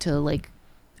choose to like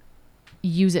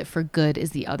use it for good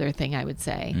is the other thing I would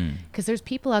say. Because there's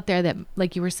people out there that,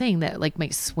 like you were saying, that like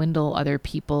might swindle other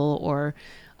people or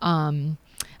I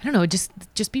don't know,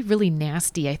 just be really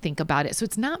nasty, I think, about it. So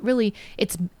it's not really,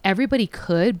 it's everybody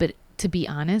could, but to be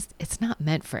honest, it's not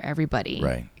meant for everybody.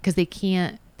 Right. Because they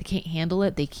can't handle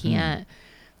it. They can't,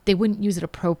 they wouldn't use it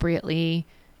appropriately.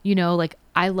 You know, like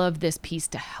I love this piece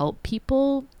to help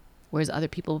people, whereas other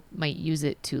people might use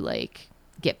it to like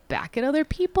get back at other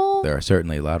people. There are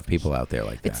certainly a lot of people out there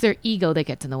like that. It's their ego that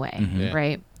gets in the way,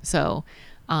 right? So,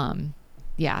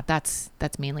 yeah, that's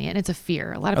mainly it. And it's a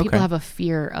fear. A lot of people have a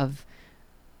fear of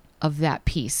that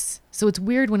piece. So it's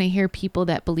weird when I hear people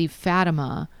that believe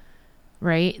Fatima,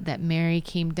 right? That Mary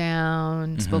came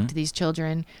down, spoke to these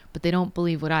children, but they don't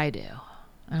believe what I do.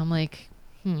 And I'm like,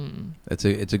 It's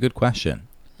a good question.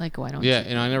 Like, why don't you? Yeah,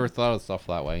 and I never thought of stuff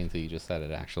that way until you just said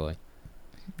it, actually.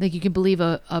 Like, you can believe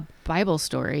a Bible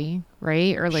story,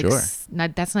 right? Or like,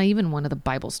 that's not even one of the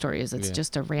Bible stories. It's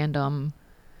just a random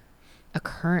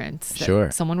occurrence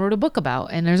that someone wrote a book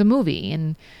about, and there's a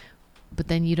movie, but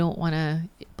then you don't want to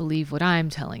believe what I'm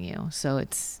telling you. So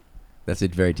that's a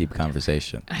very deep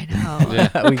conversation. I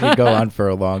know. We could go on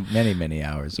for many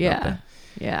hours about that.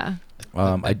 Yeah.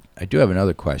 I do have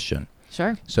another question.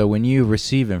 Sure. So when you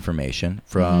receive information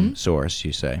from source,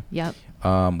 you say, yep.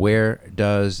 Where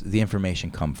does the information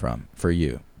come from for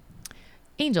you?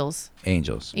 Angels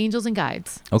and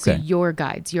guides. Okay. So your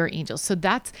guides, your angels. So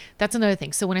that's another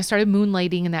thing. So when I started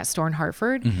moonlighting in that store in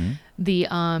Hartford, the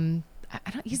I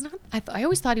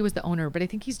always thought he was the owner, but I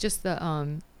think he's just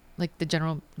the like the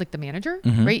general, like the manager,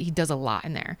 right? He does a lot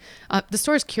in there. The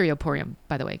store is Curioporium,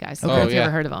 by the way, guys. I don't know if you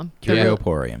ever heard of them.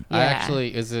 Curioporium. Yeah.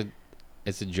 Actually, is it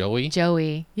Joey?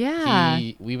 Joey. Yeah.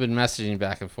 We've been messaging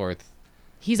back and forth.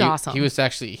 He's awesome. He was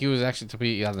actually to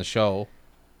be on the show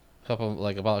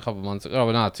about a couple months ago.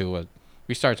 Oh, not too. But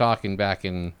we started talking back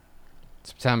in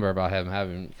September about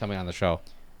him coming on the show.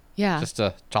 Yeah. Just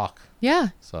to talk. Yeah.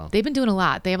 So they've been doing a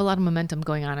lot. They have a lot of momentum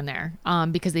going on in there.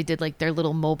 Because they did like their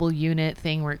little mobile unit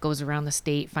thing where it goes around the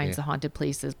state, finds the haunted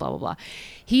places, blah blah blah.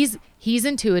 He's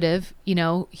intuitive, you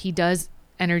know, he does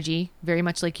energy very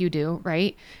much like you do,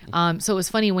 right? So it was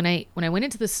funny when I went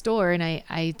into the store and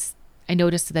I I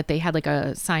noticed that they had like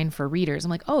a sign for readers. I'm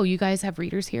like, oh, you guys have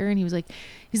readers here? And he's like,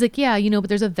 yeah, but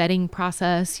there's a vetting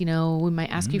process, we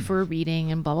might ask you for a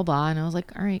reading and blah, blah, blah. And I was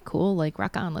like, all right, cool. Like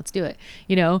rock on, let's do it.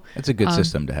 It's a good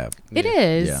system to have. It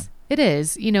is. Yeah. It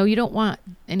is. You don't want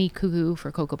any cuckoo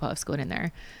for Cocoa Puffs going in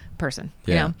there person,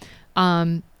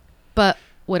 but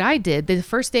what I did, the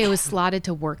first day I was slotted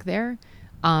to work there,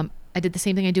 I did the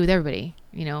same thing I do with everybody.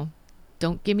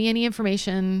 Don't give me any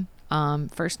information.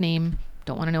 First name,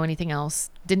 don't want to know anything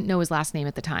else. Didn't know his last name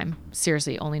at the time.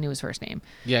 Seriously, only knew his first name.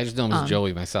 Yeah, I just know him as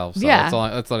Joey myself. So that's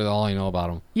all I know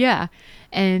about him. Yeah.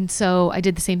 And so I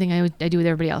did the same thing I do with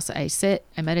everybody else. I sit,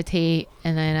 I meditate,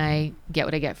 and then I get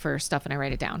what I get for stuff and I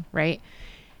write it down, right?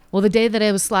 Well, the day that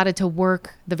I was slotted to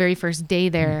work, the very first day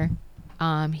there,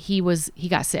 he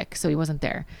got sick, so he wasn't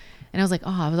there. And I was like,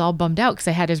 I was all bummed out because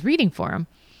I had his reading for him.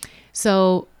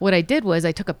 So what I did was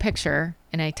I took a picture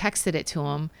and I texted it to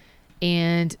him,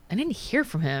 and I didn't hear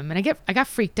from him. And I got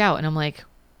freaked out, and I'm like,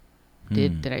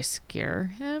 did I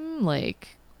scare him?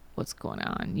 Like, what's going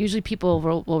on? Usually people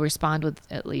will respond with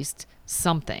at least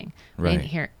something. Right. I didn't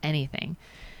hear anything.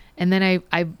 And then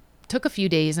I took a few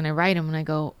days and I write him and I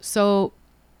go, so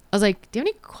I was like, do you have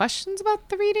any questions about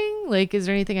the reading? Like, is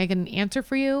there anything I can answer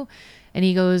for you? And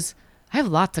he goes, I have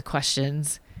lots of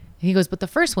questions. And he goes, but the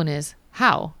first one is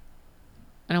how?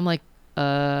 And I'm like,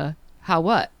 how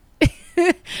what?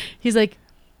 He's like,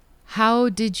 how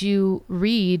did you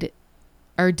read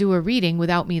or do a reading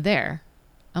without me there?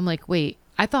 I'm like, wait,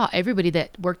 I thought everybody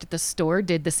that worked at the store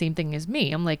did the same thing as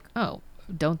me. I'm like, oh,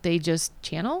 don't they just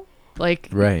channel? Like,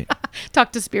 right.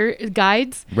 Talk to spirit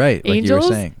guides, right? Angels. Like you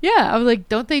were saying. Yeah, I was like,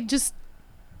 don't they just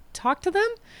talk to them?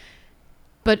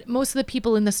 But most of the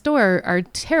people in the store are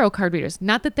tarot card readers.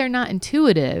 Not that they're not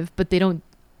intuitive, but they don't,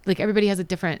 like, everybody has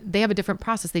they have a different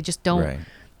process. They just don't,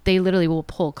 they literally will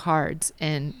pull cards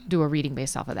and do a reading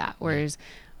based off of that. Whereas,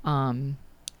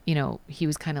 he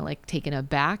was kind of like taken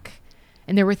aback.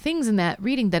 And there were things in that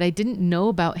reading that I didn't know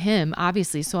about him,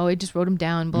 obviously. So I just wrote them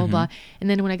down, blah, blah. And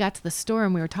then when I got to the store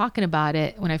and we were talking about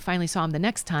it, when I finally saw him the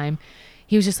next time,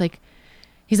 he was just like,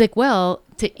 well,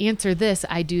 to answer this,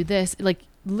 I do this. Like,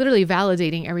 literally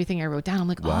validating everything I wrote down. I'm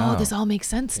like, wow. Oh, this all makes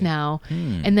sense now.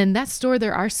 And then that store,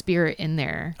 there are spirit in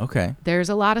there. Okay. There's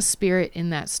a lot of spirit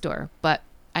in that store. But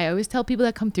I always tell people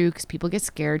that come through, because people get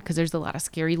scared because there's a lot of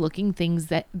scary looking things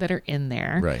that are in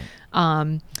there.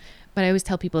 Right. But I always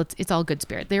tell people it's all good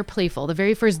spirit. They're playful. The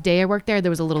very first day I worked there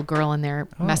was a little girl in there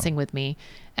messing with me.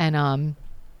 And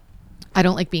I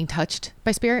don't like being touched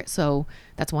by spirit. So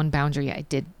that's one boundary I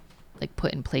did like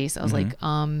put in place. I was like,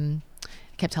 I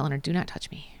kept telling her, do not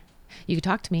touch me. You could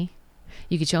talk to me.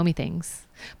 You could show me things,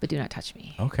 but do not touch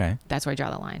me. Okay. That's where I draw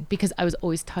the line, because I was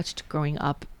always touched growing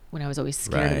up when I was always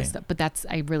scared of this stuff. But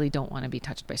I really don't want to be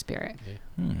touched by spirit.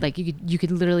 Yeah. Like you could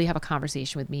literally have a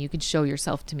conversation with me. You could show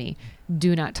yourself to me.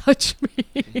 Do not touch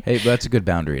me. Hey, that's a good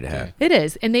boundary to have. It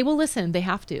is. And they will listen. They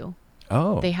have to.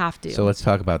 Oh. They have to. So let's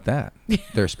talk about that.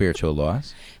 There are spiritual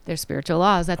laws. There's spiritual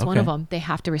laws. That's one of them. They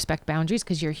have to respect boundaries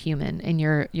because you're human, and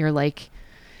you're like,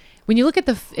 when you look at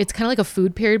it's kind of like a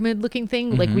food pyramid looking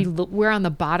thing. Like we're on the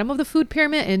bottom of the food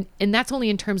pyramid, and that's only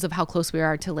in terms of how close we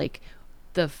are to like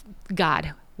the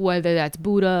God, whether that's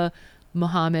Buddha,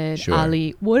 Muhammad,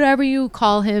 Ali, whatever you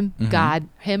call him, God,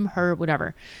 him, her,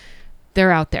 whatever.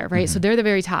 They're out there, right? So they're the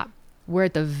very top. We're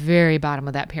at the very bottom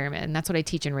of that pyramid, and that's what I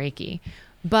teach in Reiki.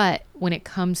 But when it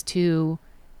comes to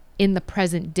in the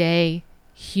present day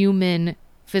human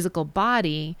physical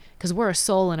body, because we're a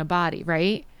soul and a body,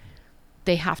 right?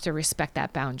 They have to respect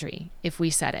that boundary if we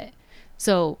set it.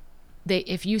 So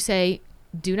if you say,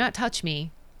 do not touch me,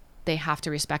 they have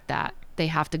to respect that. They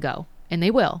have to go, and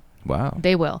they will. Wow.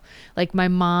 They will. Like my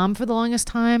mom, for the longest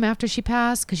time after she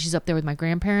passed, because she's up there with my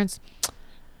grandparents,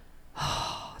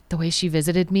 the way she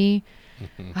visited me,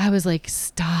 I was like,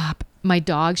 stop. My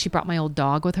dog, she brought my old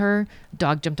dog with her.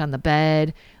 Dog jumped on the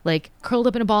bed, like curled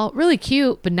up in a ball, really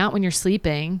cute, but not when you're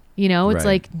sleeping. It's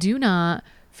like, do not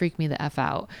freak me the F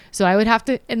out. So I would have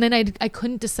to, and then I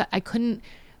couldn't decide.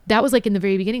 That was like in the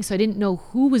very beginning. So I didn't know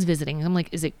who was visiting. I'm like,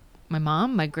 is it my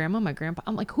mom, my grandma, my grandpa?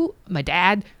 I'm like, who? My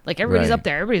dad? Like everybody's up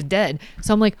there. Everybody's dead.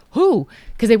 So I'm like, who?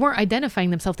 Because they weren't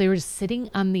identifying themselves. They were just sitting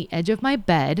on the edge of my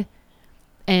bed.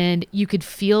 And you could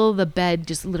feel the bed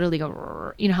just literally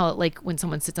go, you know how like when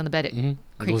someone sits on the bed, it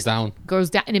goes down,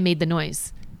 and it made the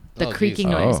noise, the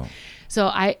creaking noise. So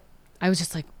I was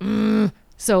just like,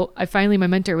 So my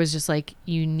mentor was just like,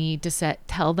 you need to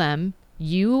tell them,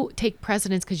 you take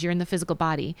precedence because you're in the physical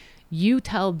body. You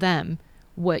tell them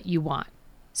what you want.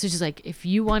 So just like, if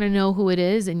you want to know who it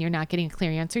is and you're not getting a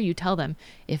clear answer, you tell them.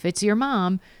 If it's your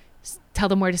mom, tell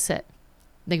them where to sit.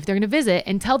 Like if they're going to visit,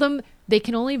 and tell them they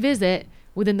can only visit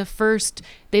within the first,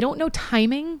 they don't know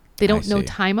timing. They don't know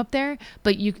time up there,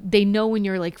 but they know when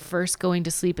you're like first going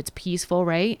to sleep, it's peaceful,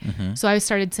 right? Mm-hmm. So I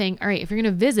started saying, all right, if you're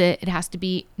going to visit, it has to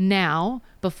be now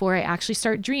before I actually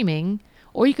start dreaming,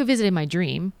 or you could visit in my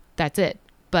dream. That's it.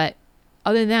 But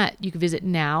other than that, you could visit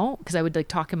now, because I would like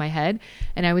talk in my head,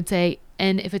 and I would say,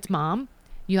 and if it's mom,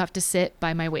 you have to sit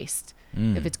by my waist.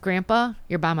 If it's grandpa,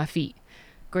 you're by my feet.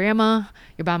 Grandma,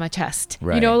 you're by my chest.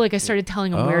 Right. You know, like I started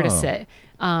telling them where to sit.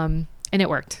 And it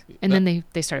worked. And then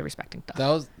they started respecting stuff. That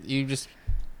was,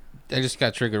 I just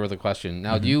got triggered with a question.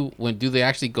 Now, do they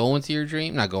actually go into your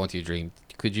dream? Not go into your dream.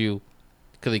 Could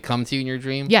they come to you in your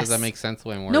dream? Yes. Does that make sense the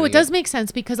way I'm wording No, it does make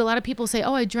sense, because a lot of people say,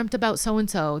 oh, I dreamt about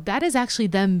so-and-so. That is actually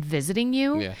them visiting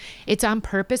you. Yeah. It's on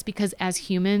purpose, because as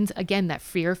humans, again, that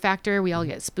fear factor, we all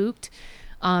get spooked.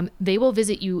 They will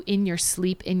visit you in your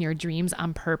sleep, in your dreams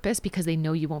on purpose, because they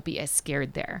know you won't be as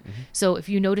scared there. Mm-hmm. So if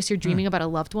you notice you're dreaming about a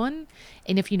loved one,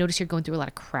 and if you notice you're going through a lot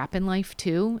of crap in life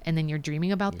too, and then you're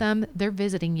dreaming about them, they're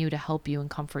visiting you to help you and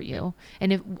comfort you.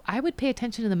 And if I would pay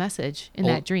attention to the message in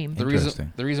that dream. The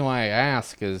reason why I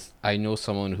ask is I know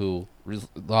someone who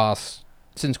lost,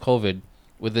 since COVID,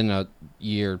 within a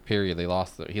year period, he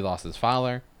lost his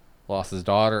father, lost his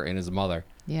daughter, and his mother.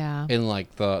 Yeah. And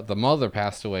like the mother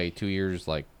passed away 2 years,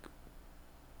 like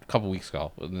a couple weeks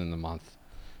ago, within the month.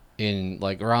 And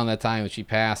like around that time that she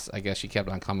passed, I guess she kept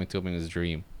on coming to him in his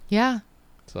dream. Yeah.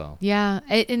 So. Yeah.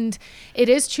 And it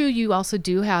is true. You also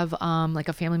do have like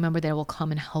a family member that will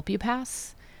come and help you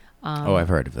pass. I've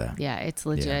heard of that. Yeah, it's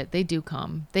legit. Yeah. They do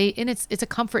come. And it's a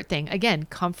comfort thing. Again,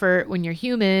 comfort when you're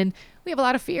human. We have a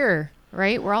lot of fear,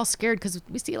 right? We're all scared because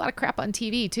we see a lot of crap on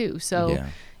TV too. So. Yeah.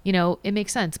 You know, it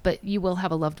makes sense, but you will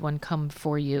have a loved one come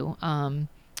for you.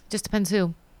 Just depends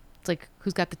who. It's like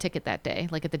who's got the ticket that day,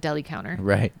 like at the deli counter.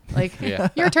 Right. Like,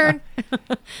 your turn.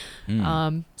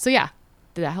 So yeah,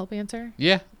 did that help answer?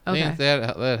 Yeah. Okay. Yeah,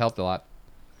 that helped a lot.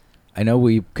 I know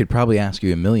we could probably ask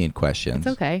you a million questions.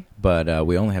 It's okay. But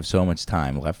we only have so much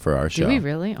time left for our show. Do we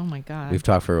really? Oh my God. We've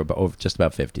talked for just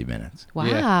about 50 minutes. Wow.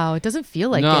 Yeah. It doesn't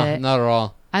feel like it. No, not at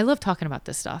all. I love talking about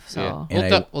this stuff. So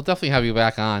we'll definitely have you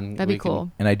back on. That'd be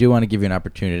cool. And I do want to give you an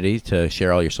opportunity to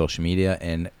share all your social media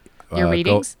and your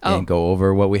readings, and go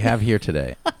over what we have here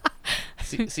today.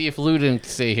 see if Lou didn't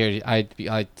stay here, I'd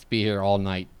be here all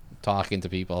night talking to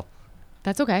people.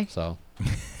 That's okay. So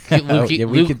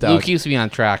Lou keeps me on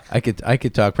track. I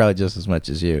could talk probably just as much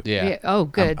as you. Yeah. Oh,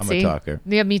 good. I'm a talker.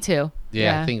 Yeah, me too.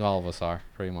 Yeah, I think all of us are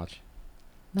pretty much.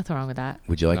 Nothing wrong with that.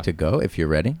 Would you like to go if you're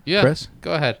ready, yeah, Chris?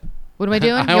 Go ahead. What am I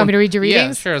doing? You want me to read your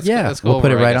readings? Yeah, sure. Let's go we'll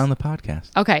put it right on the podcast.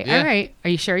 Okay. Yeah. All right.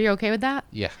 Are you sure you're okay with that?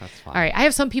 Yeah, that's fine. All right. I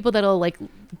have some people that'll like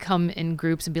come in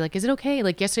groups and be like, is it okay?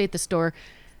 Like yesterday at the store,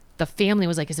 the family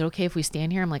was like, is it okay if we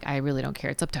stand here? I'm like, I really don't care.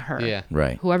 It's up to her. Yeah.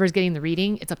 Right. Whoever's getting the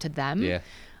reading, it's up to them. Yeah.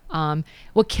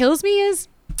 What kills me is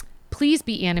please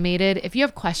be animated. If you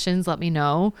have questions, let me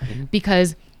know,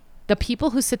 because the people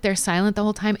who sit there silent the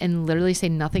whole time and literally say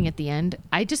nothing at the end,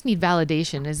 I just need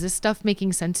validation. Is this stuff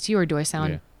making sense to you, or do I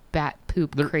sound bat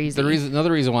poop crazy?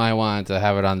 Another reason why I wanted to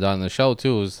have it on the show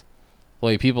too is,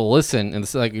 well, people listen and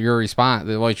it's like your response,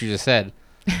 what you just said,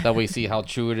 that we see how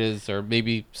true it is, or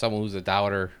maybe someone who's a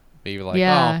doubter, maybe like,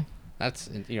 oh, that's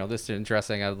this is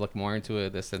interesting. I'd look more into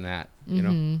it, this and that, you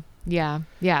know.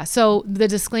 Yeah. So the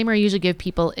disclaimer I usually give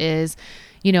people is,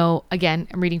 again,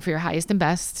 I'm reading for your highest and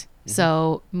best. Mm-hmm.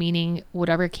 So meaning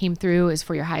whatever came through is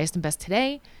for your highest and best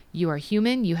today. You are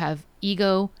human. You have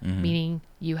ego, meaning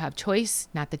you have choice.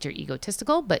 Not that you're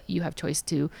egotistical, but you have choice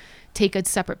to take a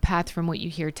separate path from what you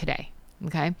hear today.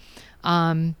 Okay.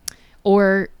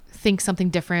 Or think something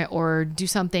different, or do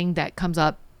something that comes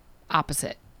up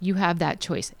opposite. You have that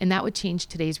choice, and that would change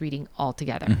today's reading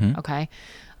altogether. Mm-hmm. Okay.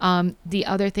 The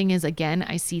other thing is, again,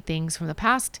 I see things from the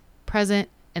past, present,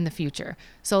 and the future.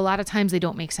 So a lot of times they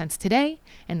don't make sense today,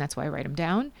 and that's why I write them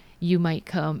down. You might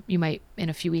in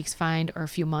a few weeks find, or a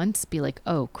few months, be like,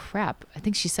 oh crap, I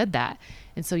think she said that.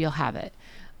 And so you'll have it.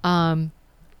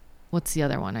 What's the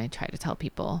other one I try to tell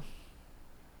people?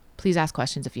 Please ask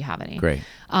questions if you have any. Great.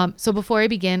 So before I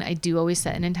begin, I do always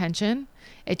set an intention.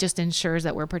 It just ensures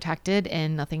that we're protected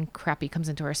and nothing crappy comes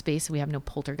into our space. We have no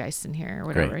poltergeists in here, or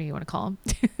whatever you want to call them.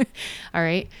 All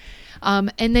right.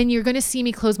 And then you're going to see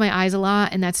me close my eyes a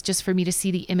lot, and that's just for me to see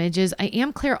the images. I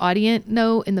am clairaudient.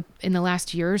 No, in the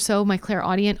last year or so, my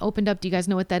clairaudient opened up. Do you guys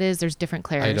know what that is? There's different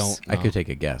clairs. I don't know. I could take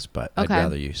a guess, but I'd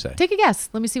rather you say. Take a guess.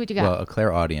 Let me see what you got. Well, a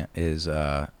clairaudient is,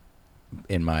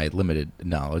 in my limited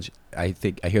knowledge, I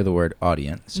think I hear the word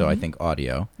audient, so I think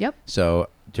audio. Yep. So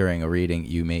during a reading,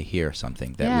 you may hear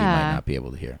something that we might not be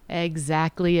able to hear.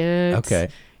 Exactly it. Okay.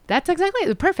 That's exactly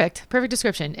it. Perfect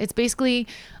description. It's basically,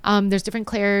 there's different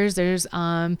clairs. There's,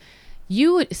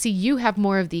 You have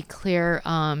more of the clear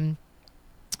knowing,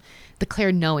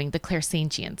 the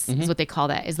clairsentience is what they call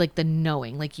that, is like the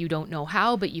knowing, like you don't know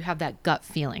how, but you have that gut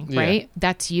feeling, right?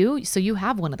 That's you. So you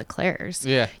have one of the clairs.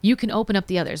 Yeah. You can open up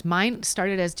the others. Mine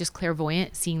started as just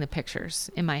clairvoyant, seeing the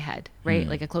pictures in my head, right?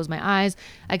 Like I close my eyes,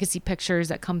 I could see pictures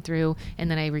that come through,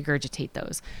 and then I regurgitate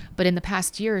those. But in the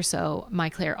past year or so, my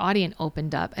clairaudient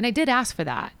opened up, and I did ask for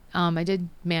that. I did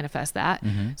manifest that.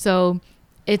 So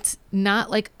it's not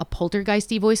like a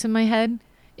poltergeisty voice in my head.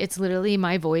 It's literally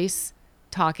my voice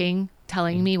talking,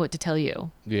 telling me what to tell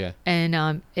you. Yeah.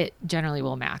 And it generally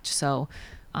will match. So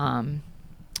I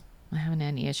haven't had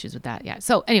any issues with that yet.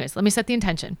 So anyways, let me set the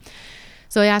intention.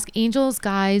 So I ask angels,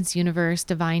 guides, universe,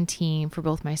 divine team for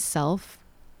both myself,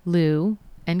 Lou,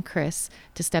 and Chris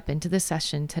to step into the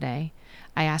session today.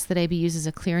 I ask that I be used as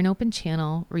a clear and open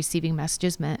channel, receiving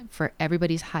messages meant for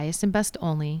everybody's highest and best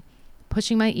only,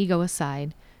 pushing my ego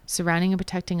aside, surrounding and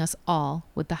protecting us all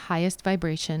with the highest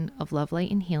vibration of love,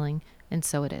 light, and healing. And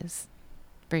so it is.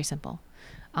 Very simple.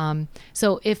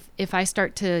 So if I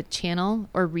start to channel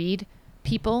or read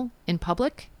people in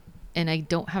public and I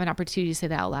don't have an opportunity to say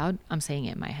that out loud, I'm saying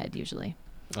it in my head usually.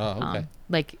 Oh, okay.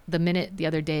 Like the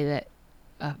other day that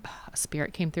a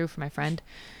spirit came through for my friend,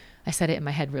 I said it in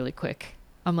my head really quick.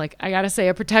 I'm like, I got to say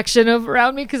a protection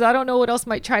around me because I don't know what else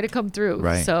might try to come through.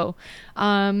 Right. So,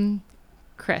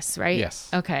 Chris, right? Yes.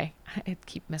 Okay. I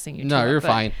keep missing you. No, too, you're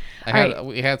but- fine.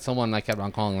 We had someone I kept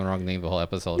on calling the wrong name the whole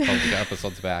episode. The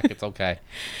episode's back. It's okay.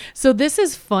 So this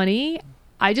is funny.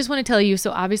 I just want to tell you.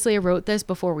 So obviously I wrote this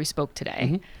before we spoke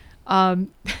today. I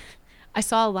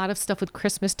saw a lot of stuff with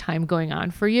Christmas time going on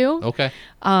for you. Okay.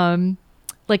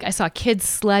 Like I saw kids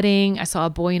sledding. I saw a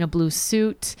boy in a blue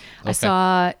suit. I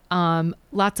saw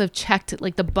lots of checked,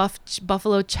 like the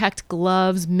buffalo checked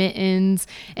gloves, mittens.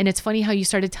 And it's funny how you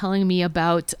started telling me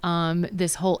about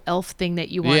this whole elf thing that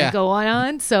you want to go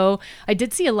on. So I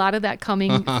did see a lot of that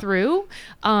coming through.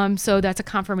 So that's a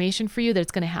confirmation for you that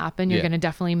it's going to happen. You're going to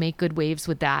definitely make good waves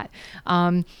with that.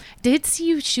 Did see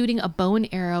you shooting a bow and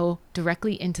arrow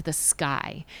directly into the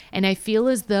sky. And I feel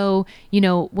as though,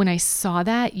 when I saw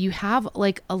that, you have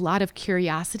like a lot of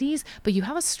curiosities, but you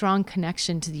have a strong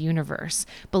connection to the universe,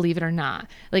 believe it or not.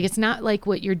 Like it's not like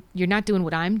what you're not doing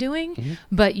what I'm doing,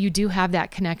 but you do have that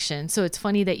connection. So it's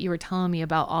funny that you were telling me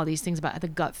about all these things about the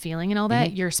gut feeling and all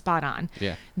that. You're spot on.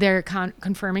 Yeah. They're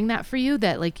confirming that for you,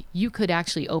 that like you could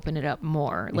actually open it up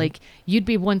more. Like you'd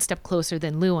be one step closer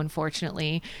than Lou,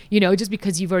 unfortunately, just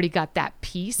because you've already got that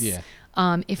piece. Yeah.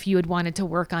 If you had wanted to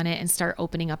work on it and start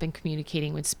opening up and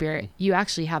communicating with spirit, you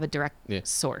actually have a direct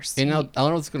source. And I don't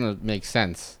know if it's going to make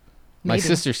sense. My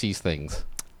sister sees things.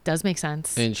 Does make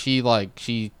sense. And she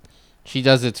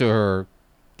does it to her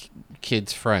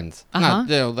kids' friends.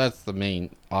 That's the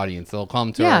main audience. They'll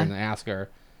come to her and ask her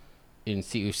and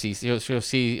she'll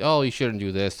see, oh, you shouldn't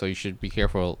do this, so you should be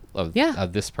careful of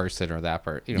this person or that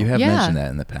person. You have mentioned that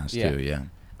in the past too, yeah.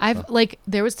 I've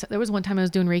there was one time I was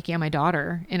doing Reiki on my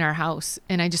daughter in our house,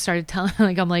 and I just started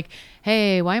telling I'm like,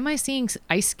 hey, why am I seeing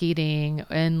ice skating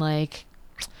and like,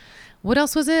 what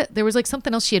else was it? There was like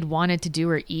something else she had wanted to do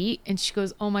or eat, and she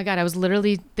goes, oh my God, I was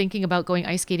literally thinking about going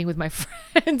ice skating with my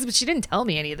friends, but she didn't tell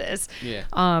me any of this. Yeah.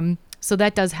 So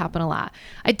that does happen a lot.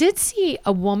 I did see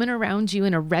a woman around you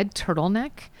in a red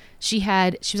turtleneck. She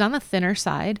was on the thinner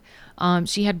side.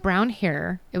 She had brown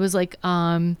hair. It was like,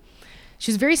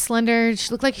 she was very slender.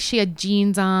 She looked like she had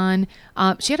jeans on.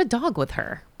 She had a dog with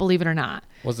her, believe it or not.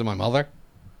 Was it my mother?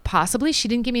 Possibly. She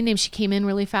didn't give me a name. She came in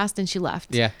really fast and she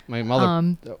left. Yeah, my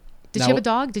mother. Did she have a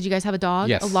dog? Did you guys have a dog?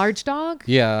 Yes. A large dog?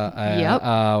 Yeah.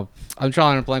 Yep. I'm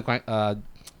drawing a blank. The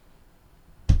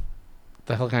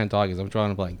hell kind of dog is? I'm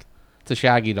drawing a blank. It's a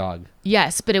shaggy dog.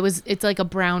 Yes, but it's like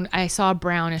I saw a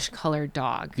brownish colored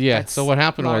dog. Yeah. So what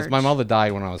happened was my mother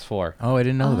died when I was 4. Oh, I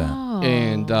didn't know that.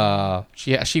 And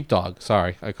she had a sheepdog.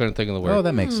 Sorry, I couldn't think of the word. Oh,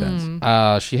 that makes sense.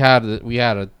 We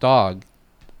had a dog.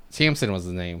 Samson was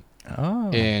the name.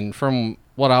 Oh. And from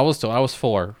what I was told, I was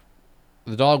 4.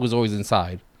 The dog was always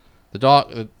inside. The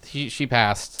dog, she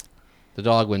passed. The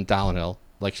dog went downhill.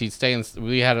 Like she'd stay in.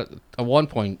 We had at one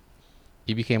point,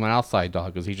 he became an outside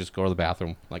dog because he'd just go to the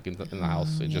bathroom, like in the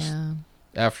house. It just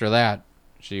after that,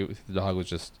 the dog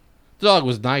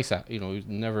was nice. He was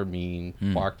never mean,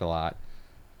 barked a lot,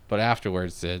 but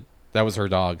afterwards, that was her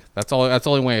dog. That's the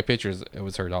only way I picture it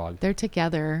was her dog. They're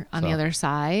together on the other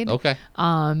side. Okay.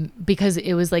 Because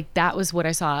it was like, that was what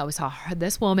I saw. I saw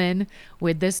this woman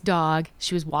with this dog.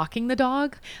 She was walking the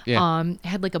dog. Yeah.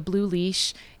 Had like a blue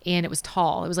leash, and it was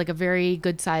tall. It was like a very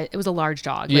good size. It was a large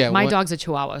dog. Like Yeah, my dog's a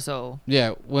Chihuahua, so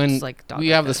yeah. When like dog we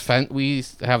like have this.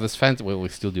 this fence, well, we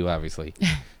still do obviously.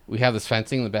 We have this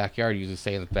fencing in the backyard. You usually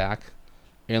stay in the back,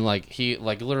 And like he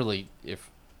like literally if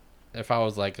I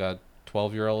was like a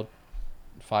 12-year-old,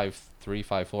 5'3",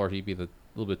 5'4", he'd be the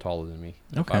little bit taller than me.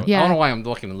 Okay. I don't know why I'm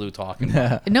looking at Lou talking.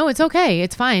 No, it's okay.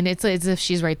 It's fine. It's as if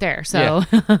she's right there. So,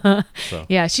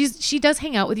 yeah, she does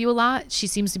hang out with you a lot. She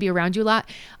seems to be around you a lot.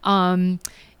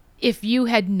 If you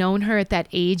had known her at that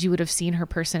age, you would have seen her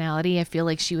personality. I feel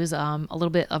like she was a little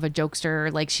bit of a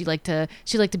jokester. Like she liked to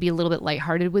be a little bit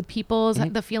lighthearted with people. Is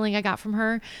the feeling I got from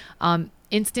her.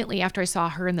 Instantly after I saw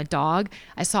her and the dog,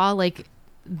 I saw like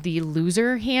the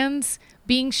loser hands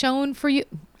being shown for you.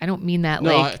 I don't mean that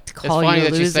to call you a loser. It's funny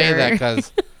that you say that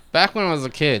because back when I was a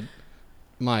kid,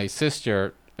 my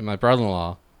sister and my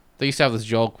brother-in-law, they used to have this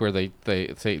joke where they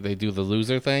do the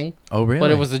loser thing. Oh, really?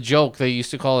 But it was a joke. They used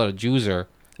to call it a juicer.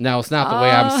 Now, it's not the way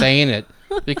I'm saying it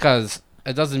because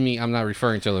it doesn't mean I'm not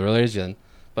referring to the religion.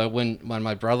 But when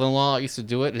my brother-in-law used to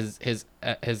do it, his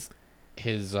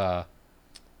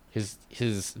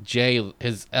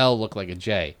L looked like a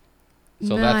J.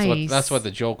 So nice. that's what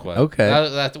the joke was. Okay.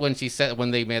 That's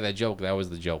when they made that joke. That was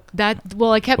the joke. I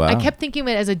kept thinking of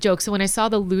it as a joke. So when I saw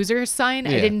the loser sign,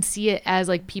 I didn't see it as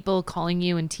like people calling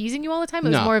you and teasing you all the time.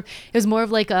 It was more of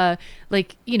like a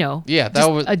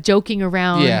was a joking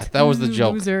around. Yeah, that was the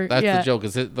joke. Loser. That's the joke.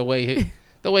 Is it the way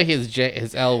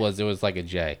his L was? It was like a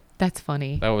J. That's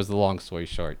funny. That was the long story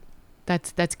short.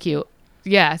 That's cute.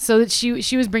 Yeah, so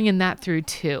she was bringing that through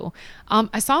too.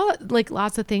 I saw like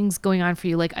lots of things going on for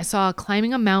you. Like I saw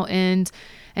climbing a mountain,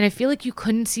 and I feel like you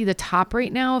couldn't see the top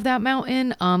right now of that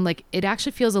mountain. Like it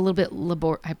actually feels a little bit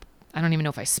I don't even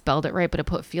know if I spelled it right, but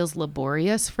it feels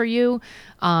laborious for you.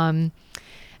 And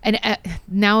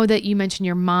now that you mentioned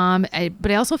your mom, but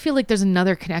I also feel like there's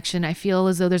another connection. I feel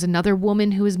as though there's another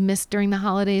woman who is missed during the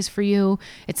holidays for you.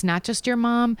 It's not just your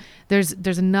mom. There's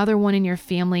another one in your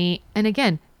family, and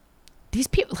again. These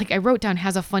people, like I wrote down,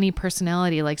 has a funny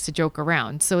personality, likes to joke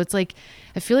around. So it's like,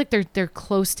 I feel like they're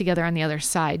close together on the other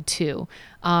side too.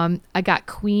 I got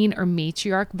queen or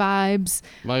matriarch vibes.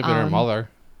 Might have been her mother.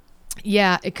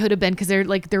 Yeah, it could have been because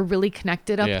they're really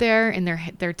connected up there, and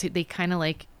they kind of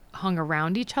like hung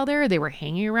around each other. They were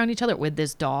hanging around each other with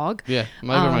this dog. Yeah,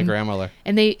 might have been my grandmother.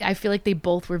 And I feel like they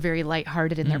both were very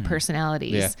lighthearted in their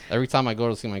personalities. Yeah, every time I go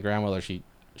to see my grandmother, she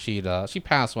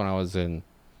passed when I was in,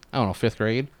 I don't know, 5th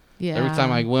grade. Yeah. Every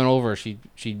time I went over,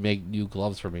 she'd make new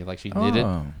gloves for me, like she did it.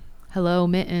 Hello,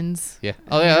 mittens. Yeah.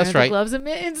 Oh yeah, that's right. Gloves and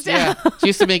mittens. Yeah. She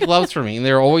used to make gloves for me, and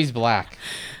they were always black.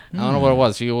 I don't know what it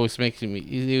was. She always makes me. It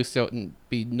used to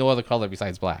be no other color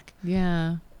besides black.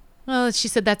 Yeah. Well, she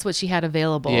said that's what she had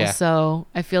available. Yeah. So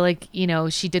I feel like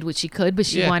she did what she could, but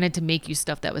she wanted to make you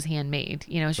stuff that was handmade.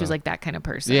 She was like that kind of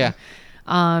person. Yeah.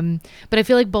 But I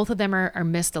feel like both of them are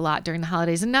missed a lot during the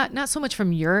holidays, and not so much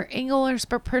from your angle or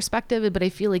perspective, but I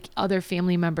feel like other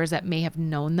family members that may have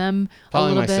known them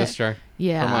probably a little my bit. Sister.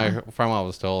 Yeah, from what I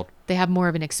was told, they have more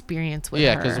of an experience with her.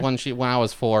 Yeah, because when I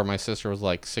was 4, my sister was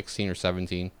like 16 or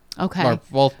 17. Okay, or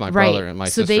both my brother and my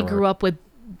sister. So they grew up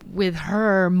with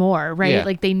her more, right? Yeah.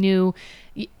 Like they knew.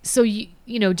 So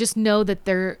just know that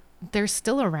they're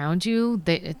still around you.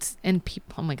 And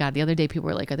people, oh my God, the other day people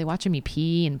were like, are they watching me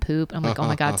pee and poop? And I'm like, oh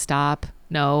my God, stop.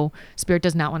 No, Spirit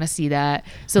does not want to see that.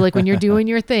 So like when you're doing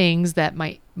your things that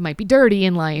might be dirty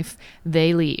in life,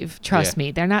 they leave. Trust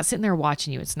me. They're not sitting there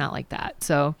watching you. It's not like that.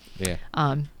 So,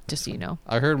 just so you know.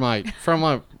 I heard my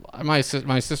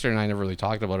sister and I never really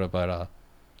talked about it, but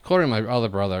according to my other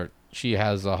brother, she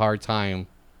has a hard time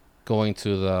going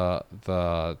to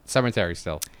the cemetery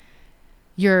still.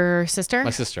 Your sister?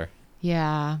 My sister.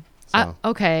 Yeah. So.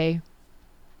 Okay.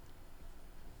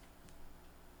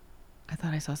 I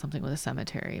thought I saw something with a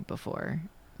cemetery before.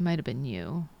 It might have been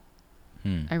you.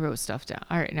 I wrote stuff down.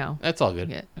 All right, no. That's all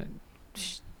good.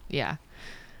 Yeah.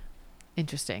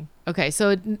 Interesting. Okay,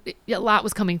 so a lot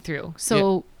was coming through.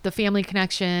 So the family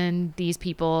connection, these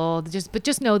people,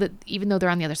 just know that even though they're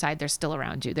on the other side, they're still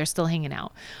around you. They're still hanging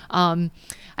out.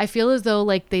 I feel as though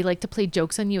like they like to play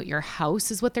jokes on you at your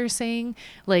house is what they're saying.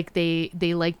 Like they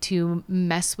like to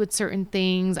mess with certain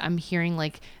things. I'm hearing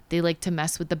like they like to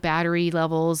mess with the battery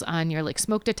levels on your like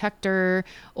smoke detector,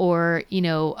 or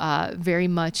very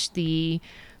much the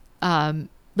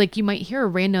like you might hear a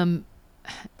random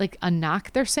like a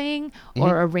knock, they're saying,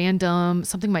 or a random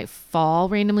something might fall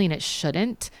randomly and it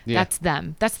shouldn't. That's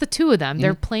them. That's the two of them.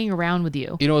 They're playing around with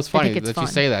you. It's funny that you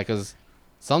say that, because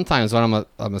sometimes when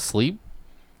I'm asleep,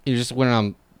 when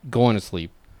I'm going to sleep,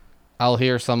 I'll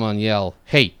hear someone yell,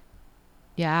 "Hey!"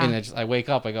 Yeah. And I wake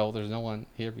up. I go, "There's no one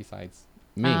here besides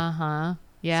me." Yeah.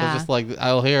 So just like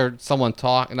I'll hear someone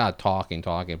not talking,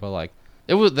 but like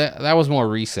it was that was more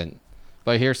recent.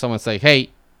 But I hear someone say, "Hey,"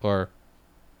 or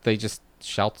they just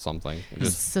shout something.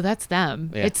 So that's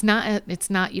them. Yeah. It's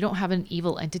not, you don't have an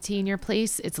evil entity in your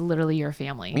place. It's literally your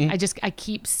family. Mm-hmm. I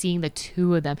keep seeing the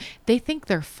two of them. They think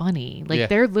they're funny. Like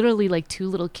they're literally like two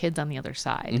little kids on the other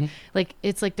side. Mm-hmm. Like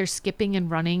it's like they're skipping and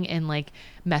running and like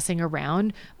messing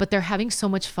around, but they're having so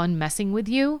much fun messing with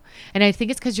you. And I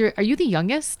think it's because are you the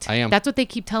youngest? I am. That's what they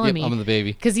keep telling me. I'm the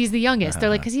baby. Because he's the youngest. They're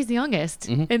like, because he's the youngest.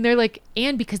 Mm-hmm. And they're like,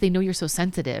 and because they know you're so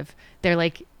sensitive, they're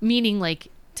like, meaning like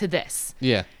to this.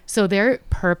 Yeah. So they're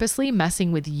purposely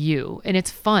messing with you, and it's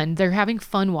fun. They're having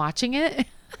fun watching it.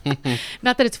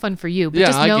 Not that it's fun for you, but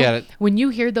just know I get it. When you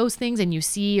hear those things and you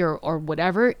see or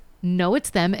whatever, know it's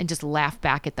them and just laugh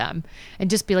back at them and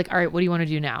just be like, all right, what do you want to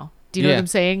do now? Do you know what I'm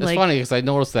saying? It's funny because I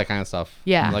noticed that kind of stuff.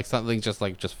 Yeah. Like something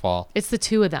just fall. It's the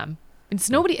two of them. It's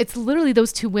nobody. It's literally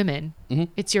those two women. Mm-hmm.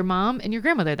 It's your mom and your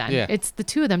grandmother then. Yeah. It's the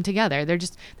two of them together. They're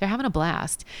having a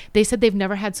blast. They said they've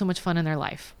never had so much fun in their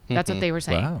life. That's what they were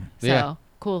saying. Wow. So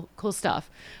cool stuff.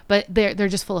 But they're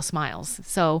just full of smiles.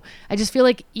 So I just feel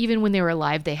like even when they were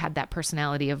alive, they had that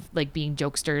personality of like being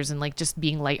jokesters and like just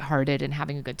being lighthearted and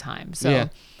having a good time. So yeah.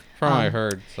 From what I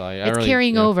heard, so it's really,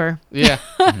 carrying over. Yeah,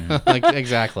 like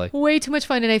exactly. Way too much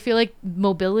fun, and I feel like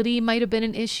mobility might have been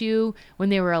an issue when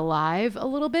they were alive a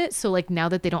little bit. So like now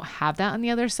that they don't have that on the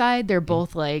other side, they're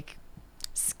both like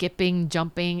skipping,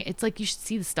 jumping. It's like you should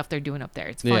see the stuff they're doing up there.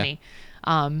 It's funny.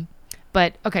 Yeah.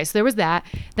 But okay, so there was that.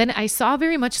 Then I saw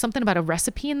very much something about a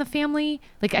recipe in the family.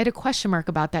 Like I had a question mark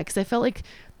about that because I felt like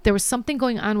there was something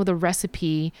going on with a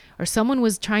recipe, or someone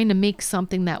was trying to make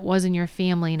something that was in your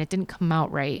family and it didn't come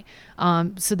out right.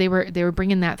 So they were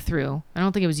bringing that through. I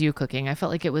don't think it was you cooking. I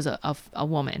felt like it was a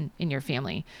woman in your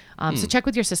family. So check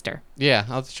with your sister. Yeah,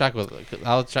 I'll check.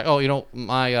 Oh, you know,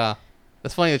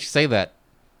 that's funny that you say that.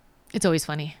 It's always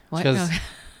funny. What?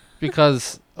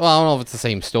 Because well, I don't know if it's the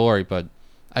same story, but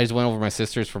I just went over to my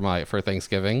sister's for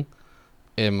Thanksgiving,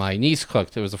 and my niece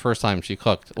cooked. It was the first time she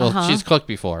cooked. Well, she's cooked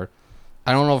before.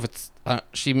 I don't know if it's I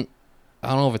don't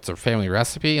know if it's a family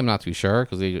recipe. I'm not too sure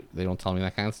because they don't tell me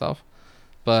that kind of stuff.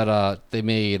 But they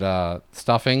made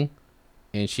stuffing,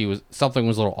 and something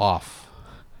was a little off.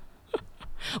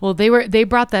 Well, they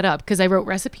brought that up because I wrote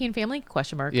recipe and family ?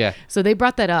 Yeah. So they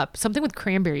brought that up. Something with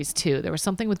cranberries too. There was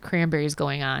something with cranberries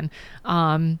going on.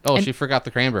 She forgot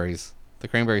the cranberries. The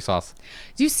cranberry sauce.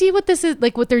 Do you see what this is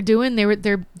like? What they're doing?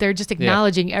 They're just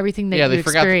acknowledging everything that you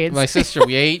experienced. My sister,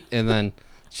 we ate, and then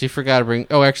she forgot to bring.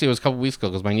 Oh, actually, it was a couple weeks ago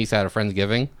because my niece had a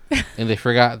Friendsgiving, and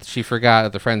she forgot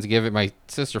at the Friendsgiving. My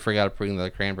sister forgot to bring the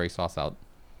cranberry sauce out.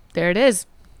 There it is.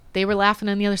 They were laughing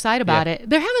on the other side about it.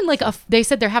 They're having they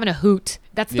said they're having a hoot.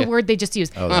 That's the word they just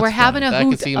used. Oh, we're having a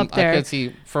hoot up there. I could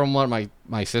see from what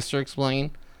my sister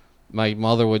explained. My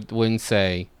mother wouldn't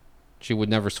say. She would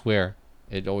never swear.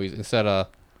 It always instead of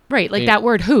that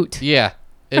word hoot. Yeah,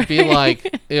 it'd be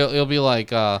like it'll be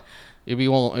like it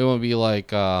won't be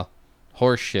like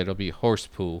horse shit. It'll be horse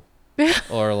poo,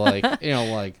 or like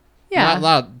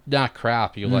not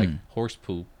crap. You like horse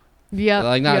poop. Yeah,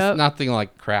 like nothing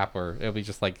like crap, or it'll be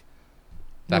just like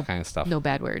that kind of stuff. No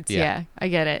bad words. Yeah, I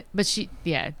get it. But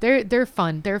they're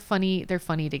fun. They're funny. They're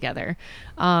funny together.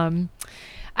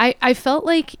 I felt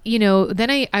like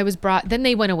then I was brought. Then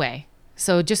they went away.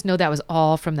 So just know that was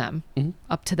all from them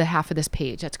up to the half of this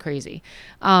page. That's crazy.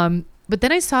 But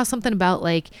then I saw something about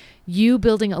like you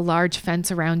building a large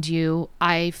fence around you.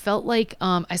 I felt like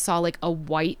I saw like a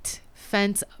white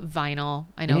fence, vinyl.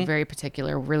 I know, very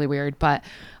particular, really weird. But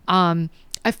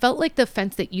I felt like the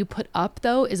fence that you put up,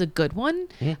 though, is a good one.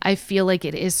 I feel like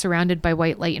it is surrounded by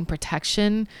white light and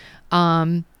protection.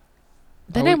 I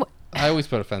always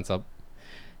put a fence up.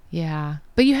 Yeah,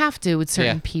 but you have to with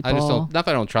certain people. I just don't. Not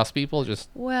that I don't trust people. Just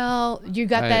you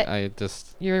got that. I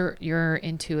just you're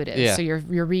intuitive, so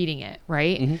you're reading it,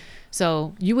 right? Mm-hmm.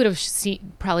 So you would have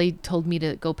probably told me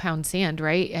to go pound sand,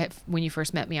 right? When you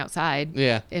first met me outside.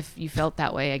 Yeah. If you felt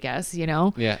that way, I guess Yeah,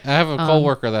 I have a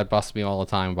coworker that busts me all the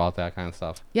time about that kind of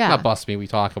stuff. Yeah. Not busts me. We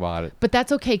talk about it. But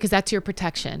that's okay because that's your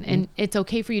protection, and it's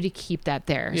okay for you to keep that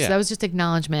there. Yeah. So that was just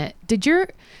acknowledgement.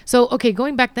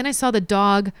 Going back, then I saw the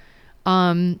dog.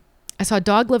 I saw a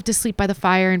dog love to sleep by the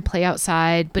fire and play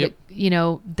outside, but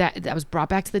that was brought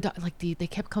back to the dog. Like they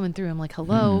kept coming through. I'm like,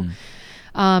 hello.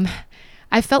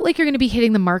 I felt like you're going to be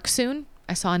hitting the mark soon.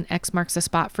 I saw an X marks the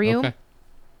spot for you. Okay.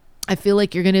 I feel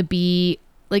like you're going to be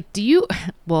like,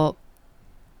 well,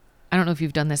 I don't know if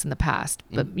you've done this in the past,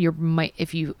 but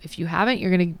if you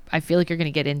haven't, I feel like you're going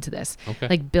to get into this,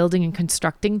 like building and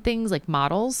constructing things like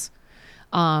models,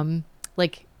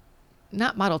 like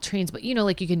not model trains, but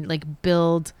like you can like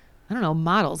build, I don't know,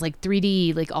 models, like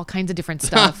 3D, like all kinds of different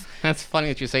stuff. That's funny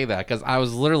that you say that because I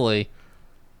was literally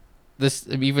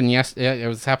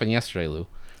it happened yesterday, Lou.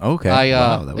 Okay.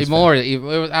 Wow, that was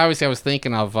obviously I was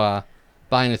thinking of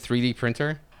buying a 3D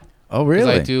printer. Oh,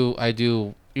 really? I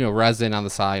do resin on the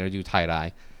side. I do tie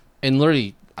dye, and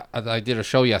literally I did a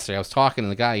show yesterday. I was talking to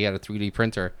the guy. He had a 3D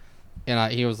printer,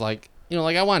 and he was like,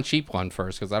 I want a cheap one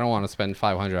first because I don't want to spend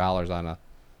 $500 on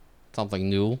something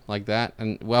new like that.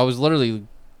 And I was literally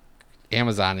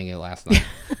Amazoning it last night.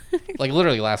 Like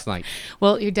literally last night.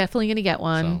 Well, you're definitely going to get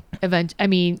one.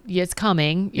 It's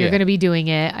coming. You're going to be doing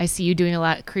it. I see you doing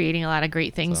creating a lot of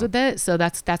great things with it. So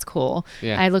that's cool.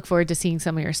 Yeah. I look forward to seeing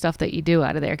some of your stuff that you do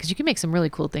out of there because you can make some really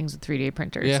cool things with 3D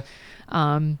printers. Yeah.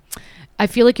 I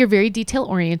feel like you're very detail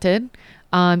oriented.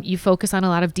 You focus on a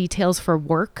lot of details for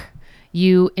work.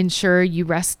 You ensure you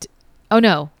rest. Oh,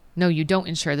 no, you don't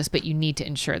ensure this, but you need to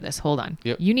ensure this. Hold on.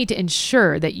 Yep. You need to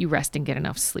ensure that you rest and get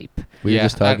enough sleep. We were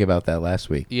just talking about that last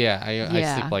week. Yeah,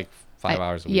 I sleep like 5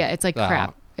 hours a week. Yeah, it's like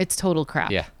crap. It's total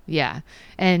crap. Yeah. Yeah.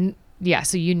 And yeah,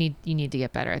 so you need to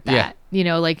get better at that.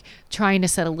 Yeah. Like trying to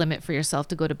set a limit for yourself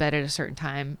to go to bed at a certain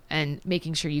time and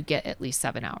making sure you get at least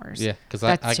 7 hours. Yeah, because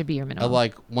that should be your minimum. At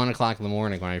like 1 o'clock in the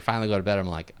morning when I finally go to bed, I'm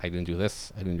like, I didn't do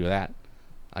this, I didn't do that.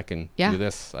 I can do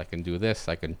this, I can do this,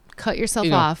 I can cut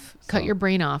yourself off, cut your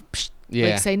brain off. Psh, yeah,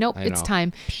 like say nope, it's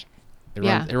time. It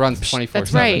runs 24/7.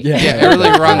 That's right. Yeah, it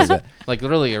really runs. Like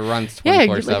literally, it runs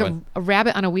 24/7. Like a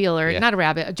rabbit on a wheel, or not a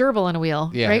rabbit, a gerbil on a wheel.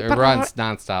 Yeah, right? It runs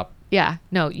nonstop. Yeah,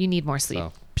 no, you need more sleep.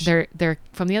 So. They're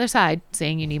from the other side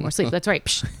saying you need more sleep. That's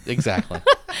right. Exactly.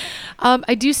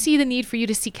 I do see the need for you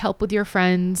to seek help with your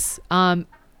friends.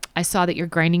 I saw that you're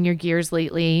grinding your gears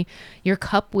lately. Your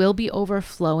cup will be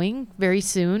overflowing very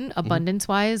soon,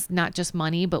 abundance-wise, not just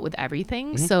money, but with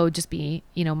everything. So just be,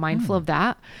 mindful of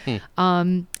that.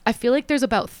 I feel like there's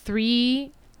about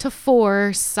 3 to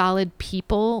 4 solid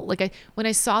people. Like when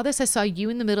I saw this, I saw you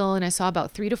in the middle, and I saw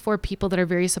about 3 to 4 people that are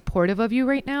very supportive of you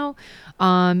right now,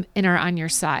 and are on your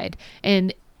side.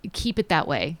 And keep it that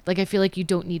way. Like I feel like you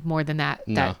don't need more than that.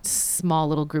 No. That small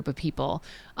little group of people.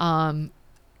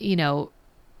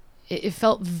 It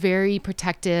felt very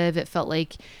protective. It felt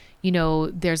like,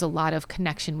 there's a lot of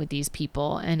connection with these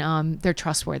people, and they're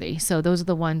trustworthy. So those are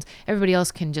the ones. Everybody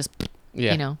else can just,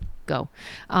 go.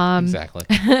 Exactly.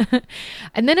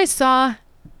 And then I saw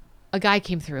a guy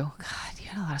came through. God, you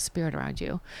had a lot of spirit around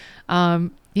you.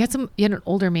 You had an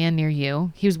older man near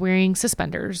you. He was wearing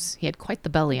suspenders. He had quite the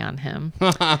belly on him.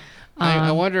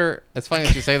 I wonder. It's funny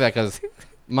that you say that because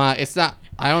I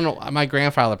don't know. My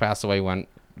grandfather passed away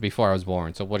before I was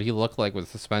born. So what he looked like with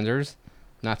suspenders,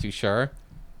 not too sure.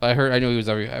 But I knew he was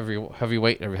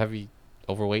heavy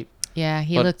overweight. Yeah,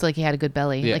 he looked like he had a good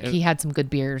belly. Yeah, like he had some good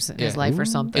beers in his life or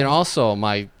something. And also,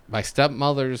 my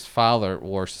stepmother's father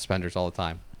wore suspenders all the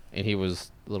time, and he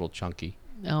was a little chunky.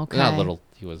 Okay. Not little.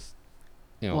 He was,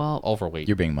 overweight.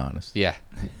 You're being modest. Yeah.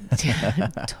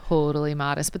 Totally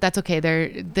modest, but that's okay.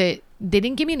 They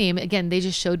didn't give me a name. Again, they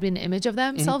just showed me an image of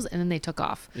themselves, and then they took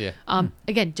off. Yeah.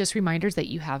 Again, just reminders that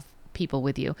you have people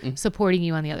with you supporting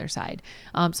you on the other side.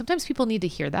 Sometimes people need to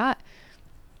hear that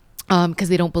because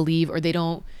they don't believe, or they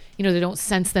don't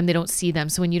sense them, they don't see them.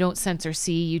 So when you don't sense or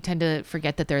see, you tend to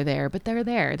forget that they're there, but they're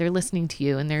there. They're listening to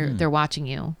you, and they're watching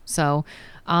you. So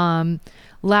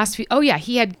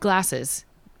he had glasses.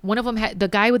 One of them the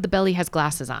guy with the belly has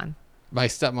glasses on. My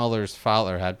stepmother's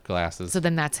father had glasses. So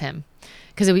then that's him,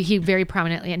 because he very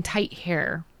prominently, and tight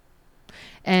hair,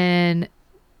 and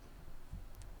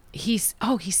he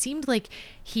seemed like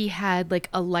he had like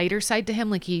a lighter side to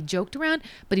him, like he joked around,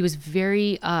 but he was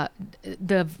very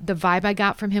the vibe I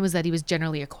got from him was that he was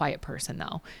generally a quiet person,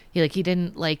 though. He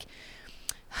didn't like.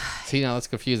 See, now that's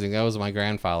confusing. That was my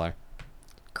grandfather.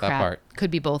 Crap. That part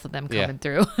could be both of them coming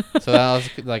through. So that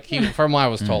was like from what I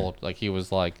was told, like he was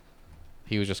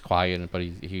just quiet, but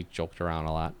he joked around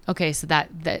a lot. Okay, so that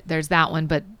there's that one,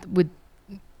 but with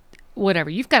whatever,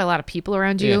 you've got a lot of people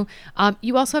around you.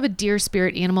 You also have a deer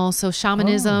spirit animal. So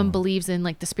shamanism believes in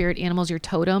like the spirit animals, your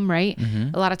totem, right?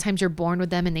 A lot of times you're born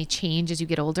with them and they change as you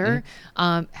get older.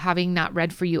 Having not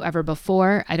read for you ever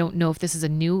before, I don't know if this is a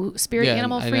new spirit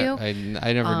animal for you.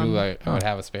 I never knew I would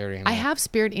have a spirit animal. I have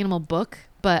spirit animal book,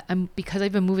 but because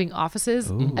I've been moving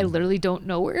offices, I literally don't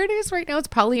know where it is right now. It's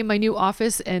probably in my new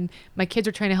office, and my kids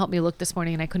are trying to help me look this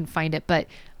morning, and I couldn't find it. But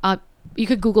you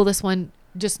could Google this one.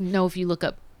 Just know if you look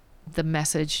up the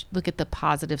message, look at the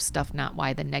positive stuff, not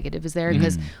why the negative is there.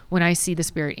 Because when I see the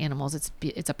spirit animals,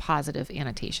 it's a positive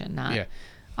annotation, not. Yeah.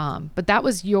 But that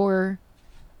was your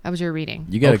reading.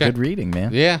 You got a good reading,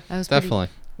 man. Yeah, that was definitely.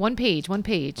 One page.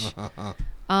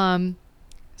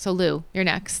 So Lou, you're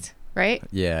next, right?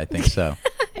 Yeah, I think so.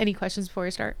 Any questions before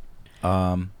we start?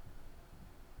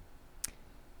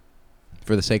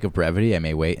 For the sake of brevity, I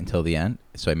may wait until the end,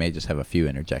 so I may just have a few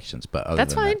interjections. But other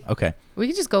that's than fine. That, okay, we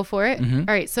can just go for it. Mm-hmm.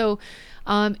 All right. So,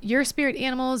 your spirit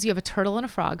animals. You have a turtle and a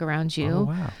frog around you.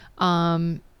 Oh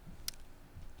wow.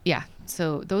 Yeah.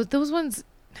 So those ones,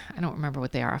 I don't remember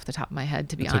what they are off the top of my head,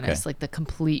 to be honest. Like the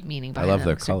complete meaning behind them. I love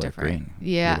their color, green.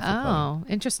 Yeah. Beautiful color.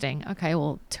 Interesting. Okay.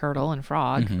 Well, turtle and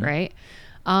frog, Mm-hmm. right?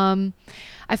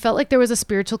 I felt like there was a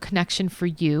spiritual connection for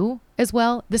you as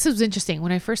well. This was interesting.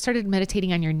 When I first started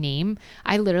meditating on your name,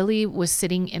 I literally was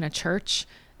sitting in a church.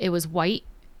 It was white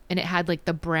and it had like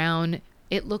the brown,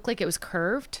 it looked like it was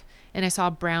curved, and I saw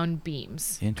brown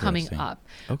beams coming up.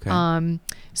 Okay.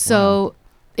 So Wow.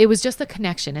 it was just the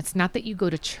connection. It's not that you go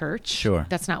to church. Sure.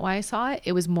 That's not why I saw it.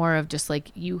 It was more of just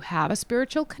like you have a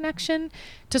spiritual connection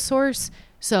to source.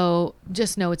 So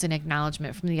just know it's an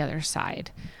acknowledgement from the other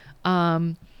side.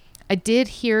 I did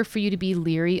hear for you to be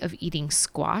leery of eating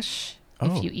squash.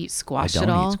 If you eat squash at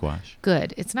all. I don't eat squash.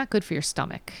 Good. It's not good for your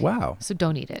stomach. Wow. So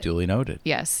don't eat it. Duly noted.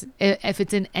 Yes. If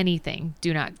it's in anything,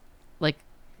 do not, like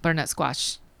butternut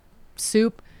squash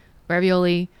soup,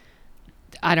 ravioli.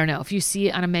 I don't know. If you see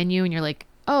it on a menu and you're like,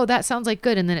 oh, that sounds like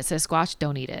good, and then it says squash,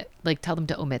 don't eat it. Like, tell them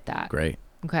to omit that. Great.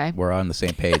 Okay. We're on the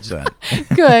same page then.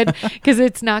 Good. Because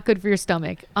it's not good for your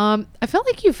stomach. I felt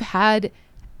like you've had,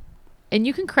 and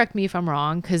you can correct me if I'm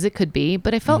wrong, because it could be,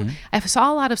 but I felt, I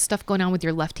saw a lot of stuff going on with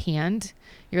your left hand,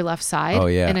 your left side. Oh,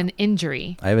 yeah. And an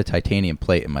injury. I have a titanium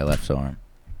plate in my left arm.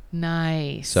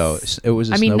 Nice. So it was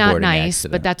a not snowboarding nice,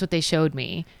 accident. but that's what they showed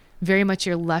me. Very much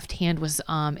your left hand was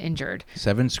injured.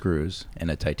 7 screws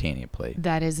and a titanium plate.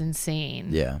 That is insane.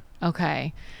 Yeah.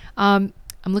 Okay. I'm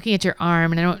looking at your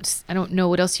arm, and I don't know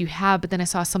what else you have, but then I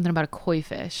saw something about a koi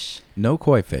fish. No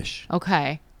koi fish.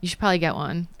 Okay. You should probably get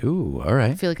one. Ooh, all I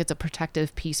right. feel like it's a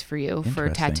protective piece for you for a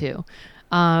Interesting.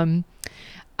 tattoo.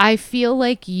 I feel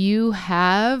like you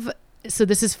have, so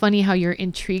this is funny how you're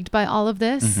intrigued by all of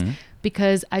this,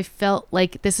 because I felt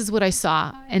like this is what I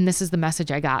saw, and this is the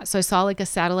message I got. So I saw like a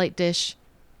satellite dish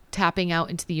tapping out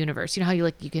into the universe. You know how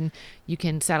you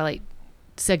can satellite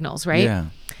signals, right? Yeah.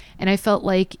 And I felt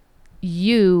like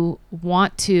you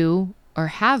want to, or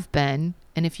have been,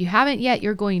 and if you haven't yet,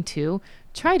 you're going to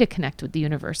try to connect with the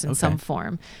universe in some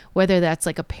form, whether that's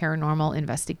like a paranormal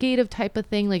investigative type of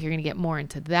thing, like you're going to get more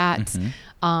into that.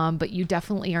 But you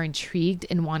definitely are intrigued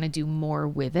and want to do more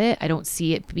with it. I don't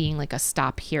see it being like a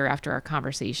stop here after our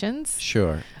conversations.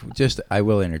 Sure. I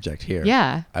will interject here.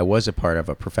 Yeah. I was a part of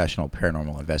a professional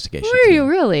paranormal investigation Were team. you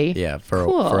really? Yeah, for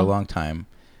a long time.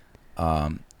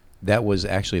 That was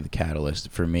actually the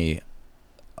catalyst for me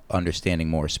understanding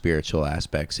more spiritual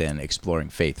aspects and exploring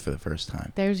faith for the first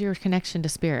time. There's your connection to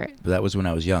spirit. But that was when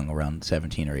I was young, around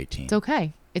 17 or 18. It's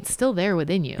okay. It's still there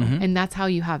within you. And that's how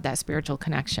you have that spiritual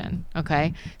connection.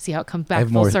 Okay. See how it comes back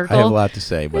full circle? I have a lot to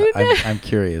say, but I'm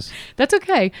curious. That's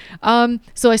okay.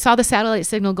 So I saw the satellite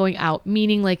signal going out,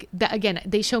 meaning like that, again,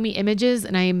 they show me images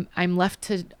and I'm left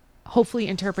to hopefully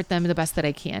interpret them the best that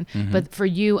I can. But for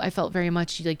you, I felt very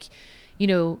much like, you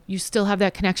know, you still have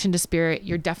that connection to spirit.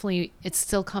 It's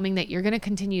still coming, that you're going to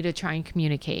continue to try and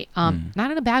communicate. Not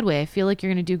in a bad way. I feel like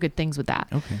you're going to do good things with that.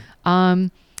 Okay.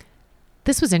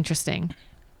 This was interesting.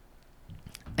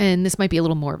 And this might be a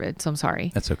little morbid, so I'm sorry.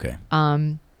 That's okay.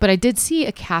 But I did see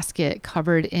a casket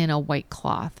covered in a white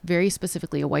cloth, very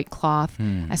specifically a white cloth.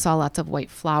 I saw lots of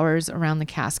white flowers around the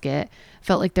casket.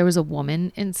 Felt like there was a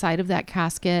woman inside of that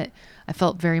casket. I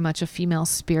felt very much a female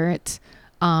spirit.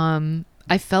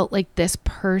 I felt like this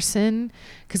person,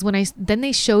 because then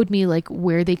they showed me like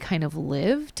where they kind of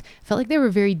lived. Felt like they were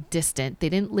very distant. They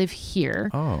didn't live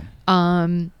here. Oh.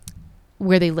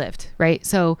 Where they lived, right?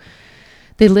 So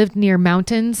they lived near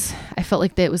mountains. I felt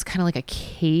like that it was kind of like a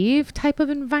cave type of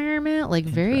environment, like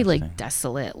very like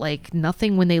desolate, like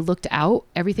nothing. When they looked out,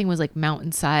 everything was like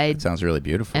mountainside. It sounds really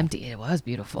beautiful. Empty. It was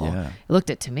beautiful. Yeah. It looked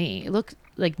it to me. It looked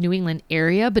like New England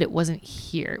area, but it wasn't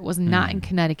here. It was not in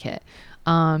Connecticut.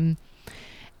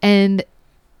 And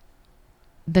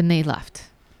then they left.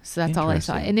 So that's all I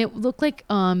saw. And it looked like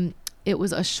it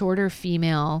was a shorter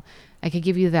female. I could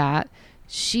give you that.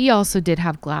 She also did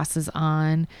have glasses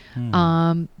on.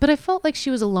 But I felt like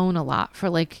she was alone a lot for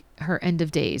like her end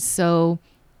of days. So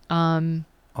I'll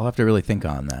have to really think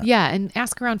on that. yeah, and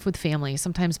ask around with family.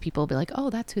 Sometimes people will be like, "Oh,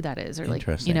 that's who that is," or like,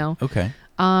 you know. Okay.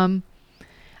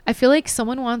 I feel like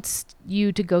someone wants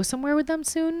you to go somewhere with them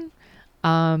soon.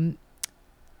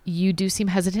 You do seem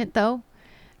hesitant though.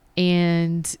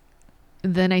 And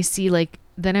then I see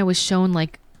then I was shown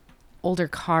like older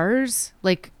cars,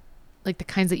 like the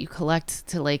kinds that you collect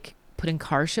to like put in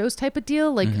car shows type of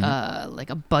deal, like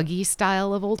a buggy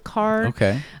style of old car.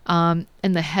 Okay. And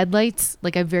the headlights,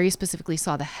 like I very specifically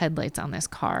saw the headlights on this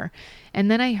car. And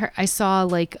then I saw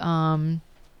like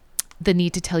the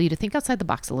need to tell you to think outside the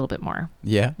box a little bit more.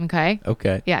 Yeah. Okay.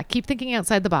 Okay. Yeah. Keep thinking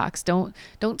outside the box. Don't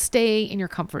stay in your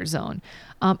comfort zone.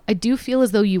 I do feel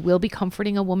as though you will be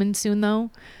comforting a woman soon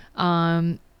though.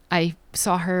 I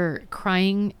saw her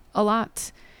crying a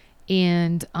lot,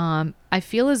 and I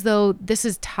feel as though this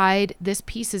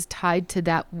piece is tied to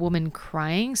that woman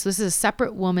crying. So this is a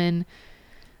separate woman.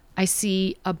 I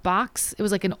see a box. It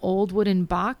was like an old wooden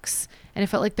box, and it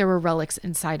felt like there were relics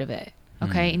inside of it.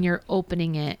 Okay. And you're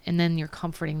opening it, and then you're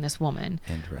comforting this woman.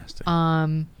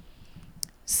 Interesting.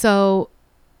 So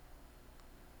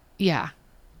yeah,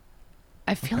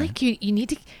 I feel like you need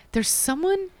to, there's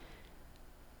someone,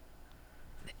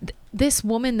 this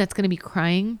woman that's going to be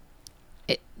crying.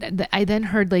 I then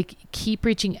heard like keep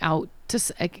reaching out to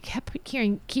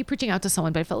keep reaching out to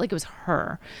someone, but I felt like it was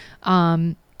her.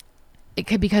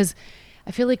 Because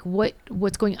I feel like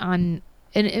what's going on,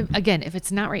 and again, if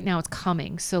it's not right now, it's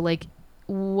coming. So like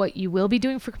what you will be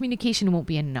doing for communication won't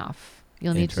be enough.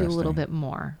 You'll need to do a little bit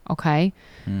more. Okay.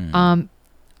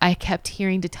 I kept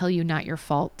hearing to tell you not your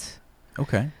fault.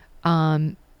 Okay.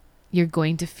 You're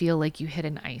going to feel like you hit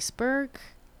an iceberg.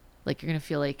 Like you're going to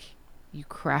feel like you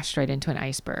crashed right into an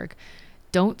iceberg.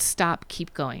 Don't stop,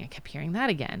 keep going. I kept hearing that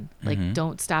again. Like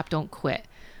don't stop, don't quit.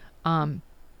 I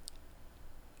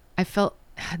felt,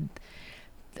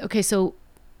 okay, so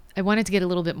I wanted to get a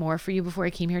little bit more for you before I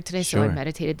came here today. Sure. So I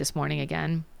meditated this morning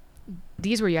again.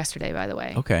 These were yesterday, by the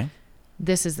way. Okay.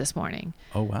 This is this morning.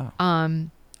 Oh, wow. I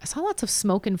saw lots of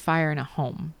smoke and fire in a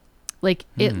home. Like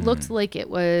it looked like it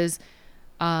was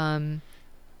on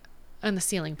the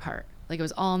ceiling part. Like it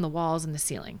was all on the walls and the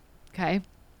ceiling. Okay.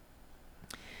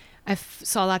 I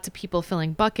saw lots of people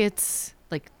filling buckets,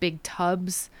 like big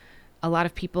tubs. A lot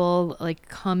of people like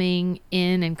coming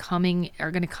in and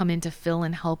are going to come in to fill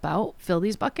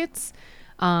these buckets.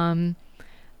 And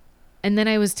then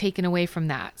I was taken away from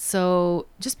that. So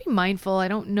just be mindful. I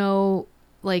don't know,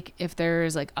 like if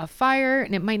there's like a fire,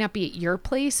 and it might not be at your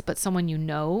place, but someone you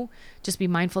know, just be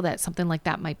mindful that something like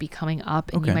that might be coming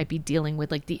up, and you might be dealing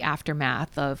with like the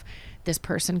aftermath of this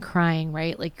person crying,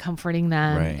 right? Like comforting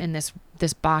them. Right. And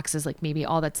this box is like maybe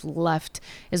all that's left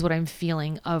is what I'm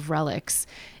feeling of relics,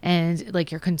 and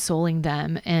like you're consoling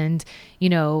them, and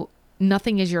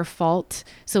nothing is your fault.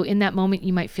 So in that moment,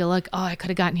 you might feel like, oh, I could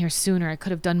have gotten here sooner. I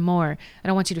could have done more. I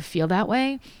don't want you to feel that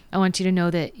way. I want you to know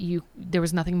that there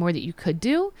was nothing more that you could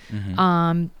do.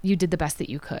 You did the best that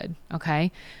you could.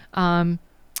 Okay. I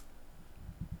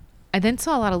then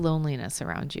saw a lot of loneliness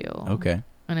around you. Okay.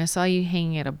 And I saw you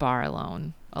hanging at a bar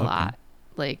alone a lot.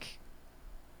 Like,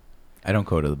 I don't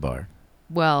go to the bar.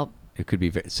 Well, it could be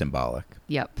very symbolic.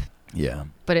 Yep. Yeah.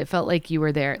 But it felt like you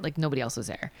were there, like nobody else was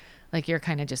there. Like you're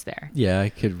kind of just there. Yeah, I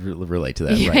could relate to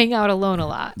that. You hang out alone a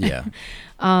lot. Yeah.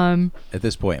 At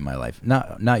this point in my life,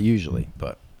 not usually,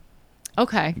 but.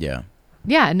 Okay. Yeah.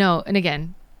 Yeah. No. And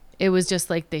again, it was just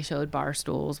like they showed bar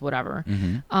stools, whatever.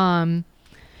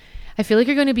 I feel like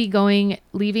you're going to be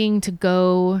leaving to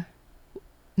go,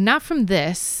 not from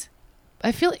this.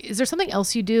 Is there something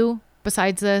else you do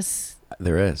besides this?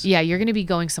 There is. Yeah. You're going to be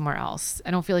going somewhere else.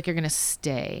 I don't feel like you're going to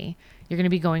stay. You're going to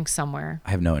be going somewhere.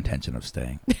 I have no intention of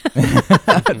staying,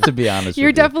 to be honest with you.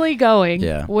 You're definitely going.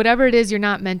 Yeah. Whatever it is, you're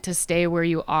not meant to stay where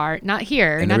you are. Not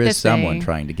here. And not there this is someone thing.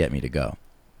 trying to get me to go.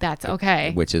 That's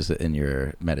okay. Which is in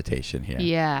your meditation here.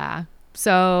 Yeah.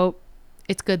 So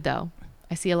it's good though.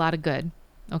 I see a lot of good.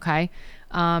 Okay.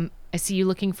 I see you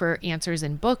looking for answers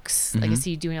in books. Like I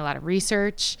see you doing a lot of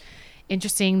research.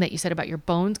 Interesting that you said about your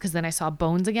bones, because then I saw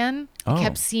bones again. I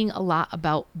kept seeing a lot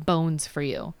about bones for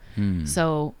you.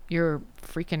 So your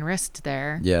freaking wrist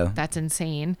there. Yeah. That's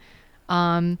insane.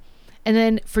 And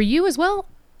then for you as well,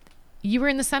 you were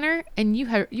in the center and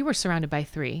you were surrounded by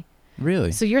 3.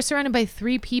 Really? So you're surrounded by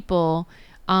 3 people,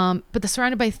 but the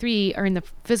surrounded by 3 are in the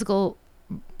physical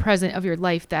present of your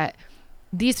life, that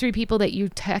these 3 people that you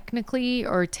technically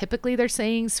or typically they're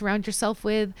saying surround yourself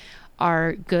with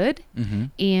are good.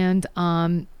 And,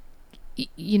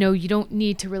 you don't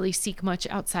need to really seek much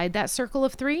outside that circle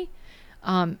of 3.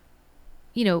 I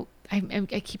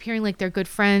keep hearing like they're good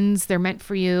friends. They're meant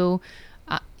for you.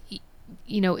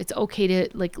 It's okay to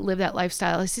like live that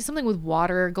lifestyle. I see something with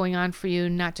water going on for you,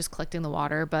 not just collecting the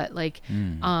water, but like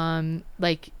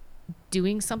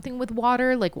doing something with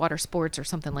water, like water sports or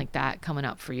something like that coming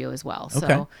up for you as well. Okay.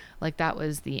 So like that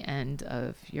was the end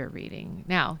of your reading.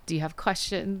 Now, do you have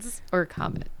questions or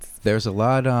comments? There's a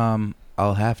lot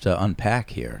I'll have to unpack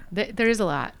here. There is a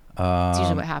lot. It's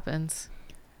usually what happens.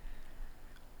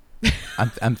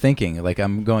 I'm thinking, like,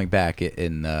 I'm going back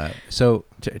so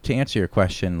to answer your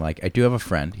question, like, I do have a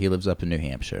friend. He lives up in New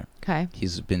Hampshire. Okay.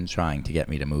 He's been trying to get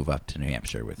me to move up to New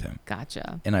Hampshire with him.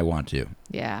 Gotcha. And I want to.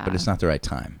 Yeah. But it's not the right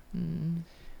time.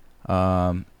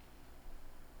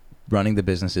 Running the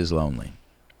business is lonely.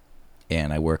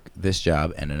 And I work this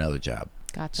job and another job.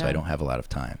 Gotcha. So I don't have a lot of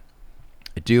time.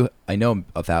 I know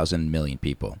 1,000 million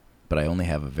people, but I only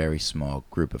have a very small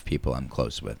group of people I'm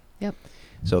close with. Yep.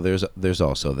 So there's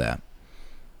also that.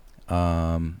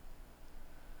 I'll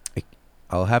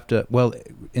have to. Well,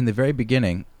 in the very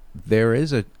beginning,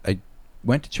 I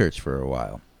went to church for a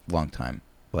while, long time,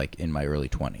 like in my early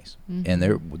 20s, and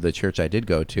the church I did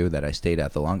go to that I stayed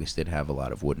at the longest did have a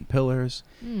lot of wooden pillars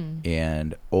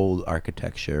and old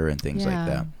architecture and things like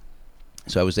that.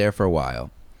 So I was there for a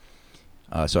while.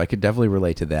 So I could definitely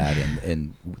relate to that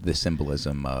and the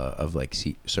symbolism of like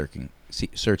searching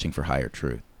for higher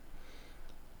truth.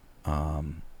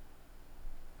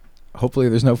 Hopefully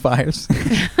there's no fires.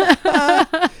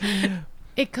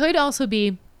 It could also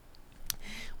be,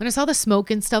 when I saw the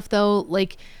smoke and stuff though,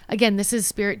 like, again, this is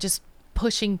spirit just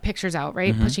pushing pictures out,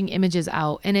 right? Pushing images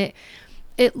out. And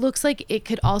it looks like it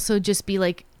could also just be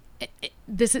like,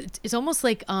 it's almost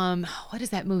like, what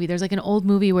is that movie? There's like an old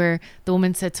movie where the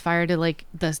woman sets fire to like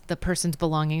the person's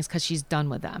belongings because she's done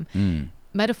with them.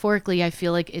 Metaphorically, I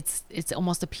feel like it's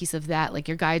almost a piece of that. Like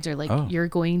your guides are like, you're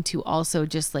going to also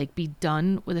just like be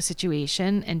done with a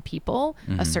situation and people,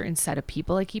 a certain set of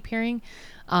people I keep hearing,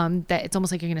 that it's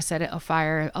almost like you're going to set it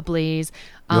afire, ablaze.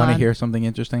 You want to hear something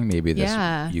interesting? Maybe this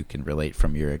Yeah. you can relate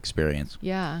from your experience.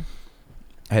 Yeah.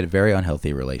 I had a very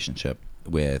unhealthy relationship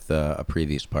with a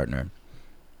previous partner.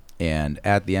 And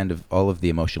at the end of all of the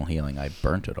emotional healing, I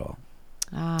burnt it all.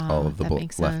 All of the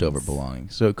leftover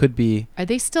belongings. So it could be... Are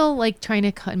they still like trying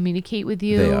to communicate with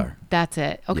you? They are. That's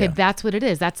it. Okay, Yeah. That's what it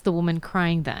is. That's the woman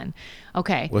crying then.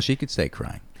 Okay. Well, she could stay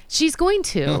crying. She's going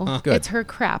to. Good. It's her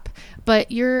crap. But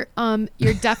you're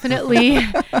definitely...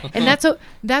 and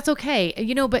that's okay.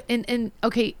 You know, but and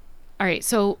okay. All right.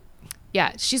 So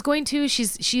yeah, she's going to.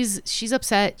 She's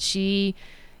upset. She,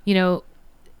 you know,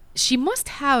 she must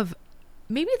have...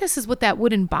 Maybe this is what that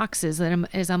wooden box is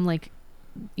that I'm like,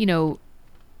 you know,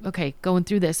 okay, going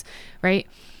through this, right?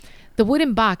 The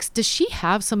wooden box, does she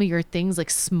have some of your things, like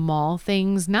small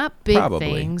things, not big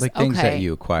things? Like things that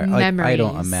you acquire. Like, I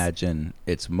don't imagine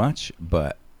it's much,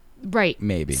 but right,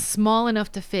 maybe. Small enough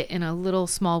to fit in a little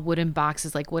small wooden box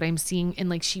is like what I'm seeing. And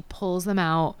like she pulls them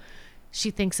out.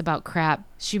 She thinks about crap.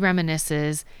 She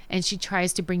reminisces and she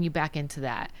tries to bring you back into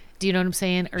that. Do you know what I'm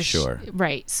saying? Or sure.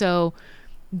 Right. So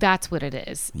that's what it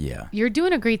is. Yeah. You're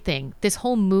doing a great thing. This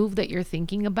whole move that you're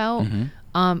thinking about,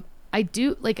 I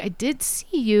did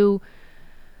see you.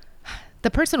 The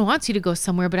person wants you to go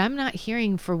somewhere, but I'm not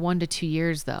hearing for 1 to 2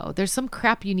 years though. There's some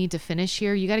crap you need to finish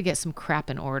here. You got to get some crap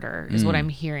in order is what I'm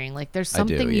hearing. Like there's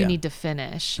something you need to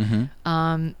finish.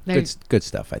 Good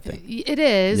stuff, I think. It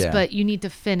is, but you need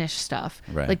to finish stuff.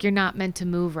 Right. Like you're not meant to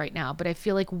move right now, but I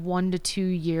feel like 1 to 2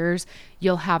 years,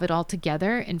 you'll have it all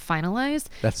together and finalized.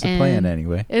 That's the plan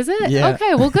anyway. Is it? Yeah.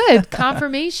 Okay, well good.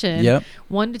 Confirmation. Yep.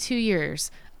 1 to 2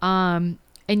 years.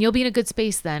 And you'll be in a good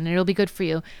space then, and it'll be good for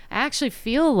you. I actually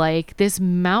feel like this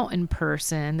mountain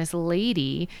person, this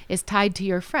lady, is tied to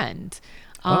your friend.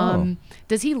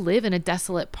 Does he live in a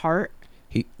desolate part?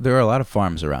 There are a lot of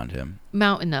farms around him.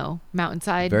 Mountain though,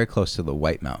 mountainside. Very close to the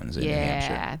White Mountains in New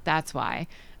Hampshire. Yeah, that's why.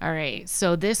 All right,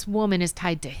 so this woman is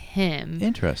tied to him.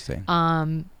 Interesting.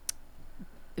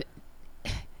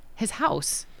 His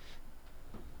house.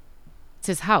 It's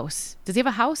his house. Does he have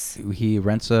a house? He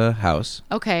rents a house.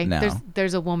 Okay. Now.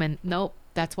 There's a woman. Nope.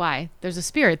 That's why. There's a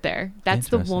spirit there. That's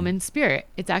the woman's spirit.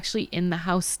 It's actually in the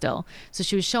house still. So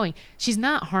she was showing. She's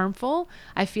not harmful.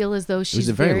 I feel as though she's It was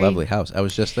a very lovely house. I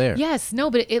was just there. Yes.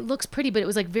 No, but it looks pretty. But it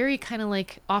was like very kind of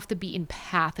like off the beaten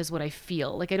path is what I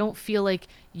feel. Like I don't feel like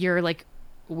you're like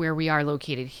where we are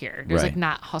located here. There's like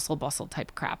not hustle bustle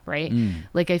type crap, right?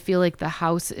 Like I feel like the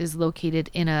house is located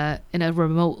in a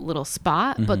remote little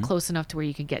spot, but close enough to where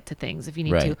you can get to things if you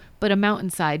need to. But a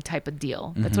mountainside type of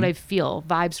deal. That's what I feel,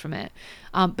 vibes from it.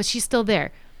 But she's still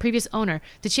there. Previous owner.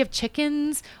 Did she have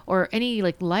chickens or any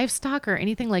like livestock or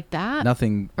anything like that?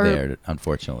 Nothing there,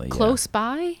 unfortunately. Close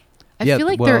by? I feel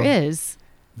like there is.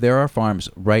 There are farms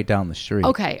right down the street.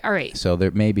 Okay, all right. So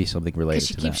there may be something related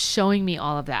to that. She keeps showing me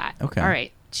all of that. Okay. All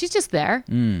right. She's just there.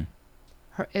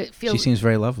 She seems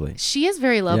very lovely. She is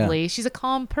very lovely. Yeah. She's a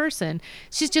calm person.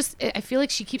 She's just, I feel like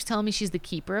she keeps telling me she's the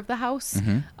keeper of the house.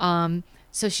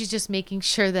 So she's just making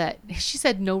sure that, she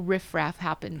said no riffraff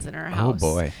happens in her house.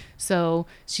 Oh boy. So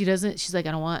she's like,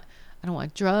 I don't want I don't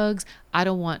want drugs. I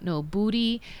don't want no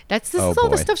booty. This is all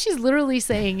the stuff she's literally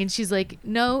saying. And she's like,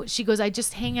 no, she goes, I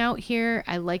just hang out here.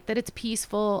 I like that it's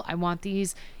peaceful. I want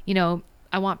these,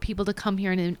 I want people to come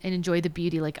here and enjoy the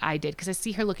beauty like I did. Cause I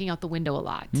see her looking out the window a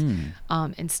lot,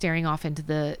 and staring off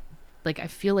into I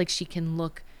feel like she can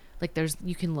look like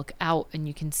you can look out and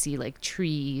you can see like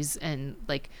trees and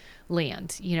like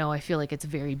land, I feel like it's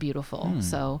very beautiful.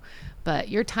 So, but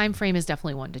your time frame is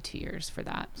definitely 1 to 2 years for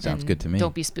that. Sounds good to me.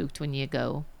 Don't be spooked when you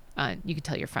go. You can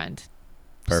tell your friend.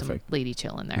 Perfect. Some lady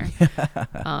chill in there. Do you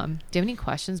have any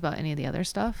questions about any of the other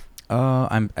stuff?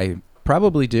 I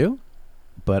probably do,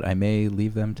 but I may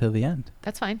leave them till the end.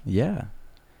 That's fine. Yeah.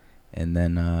 And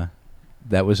then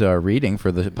that was our reading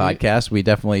for the podcast. We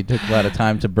definitely took a lot of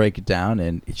time to break it down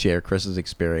and share Chris's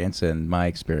experience and my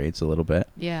experience a little bit.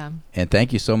 Yeah. And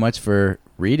thank you so much for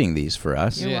reading these for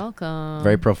us. You're welcome.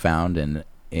 Very profound and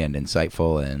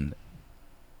insightful and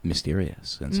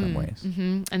mysterious in some ways.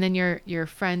 Mm-hmm. And then your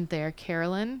friend there,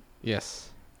 Carolyn.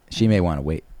 Yes. She may want to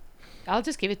wait. I'll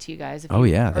just give it to you guys.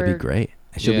 That'd be great.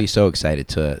 She'll be so excited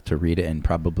to read it and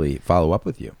probably follow up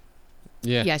with you.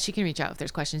 Yeah, she can reach out if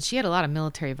there's questions. She had a lot of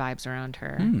military vibes around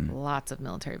her. Lots of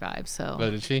military vibes. So.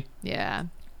 Oh, did she? Yeah.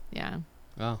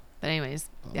 Oh. But anyways,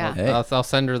 yeah. Hey. I'll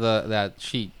send her that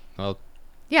sheet. I'll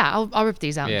rip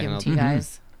these out and give them to you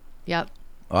guys. Yep.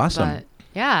 Awesome. But,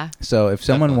 yeah. So if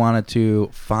someone wanted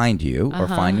to find you or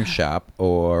find your shop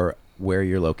or where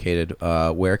you're located,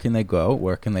 where can they go?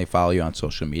 Where can they follow you on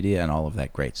social media and all of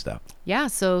that great stuff? Yeah.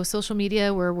 So social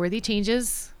media, we're Worthy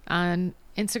Changes on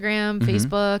Instagram,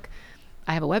 Facebook.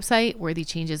 I have a website,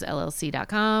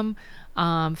 worthychangesllc.com.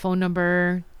 Phone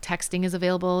number, texting is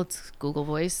available. It's Google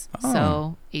Voice.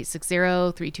 So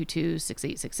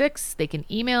 860-322-6866. They can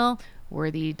email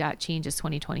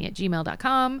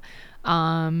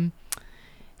worthy.changes2020@gmail.com.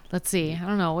 Let's see. I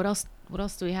don't know. What else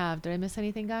do we have? Did I miss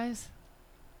anything, guys?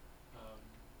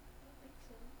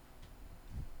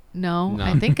 No,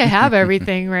 I think I have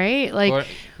everything, right?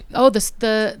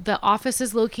 The office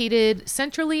is located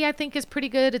centrally, I think is pretty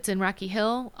good. It's in Rocky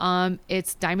Hill.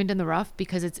 It's Diamond in the Rough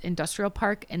because it's industrial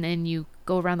park, and then you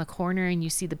go around the corner and you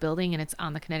see the building and it's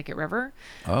on the Connecticut River.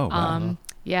 Oh, wow.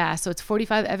 Yeah, so it's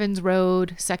 45 Evans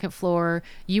Road, second floor.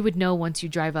 You would know once you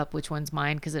drive up which one's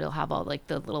mine because it'll have all like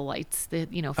the little lights, the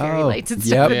fairy lights and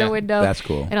stuff in the window. That's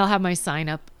cool. And I'll have my sign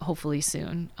up hopefully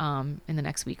soon, in the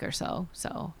next week or so.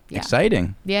 So yeah.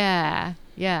 Exciting. Yeah.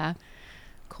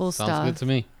 Cool stuff. Sounds good to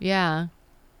me. Yeah.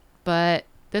 But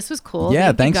this was cool.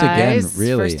 Yeah, thanks again.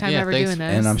 Really. First time ever doing this.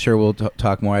 And I'm sure we'll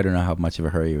talk more. I don't know how much of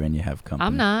a hurry you're in. You have company.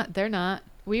 I'm not. They're not.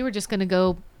 We were just going to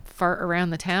go fart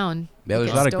around the town. Yeah,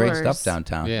 there's a lot of great stuff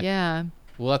downtown. Yeah.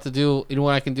 We'll have to do,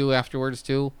 what I can do afterwards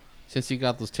too? Since you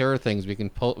got those terror things, we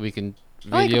can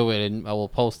video it and I will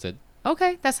post it.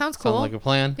 Okay, that sounds cool. Sound like a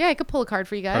plan? Yeah, I could pull a card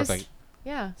for you guys. Perfect.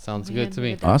 Yeah. Sounds good to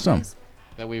me. Awesome.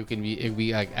 That way it'd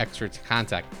be like extra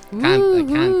content.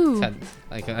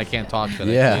 I can't talk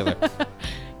today. Yeah.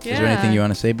 Is there anything you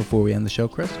want to say before we end the show,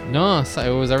 Chris? No,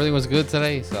 everything was good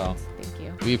today. So thank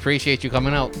you. We appreciate you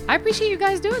coming out. I appreciate you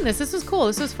guys doing this. This was cool.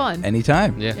 This was fun.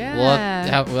 Anytime.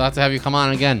 Yeah. We'll have to have you come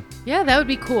on again. Yeah, that would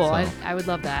be cool. So, I would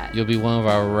love that. You'll be one of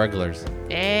our regulars.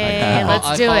 Hey,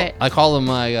 let's do it. I call them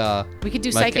my. We could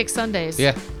do Psychic Sundays.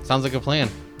 Yeah, sounds like a plan.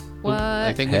 What?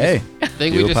 I think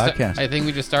podcast. I think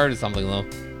we just started something though.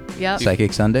 Yep.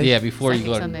 Psychic Sunday? Yeah, before you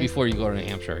go to New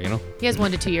Hampshire, He has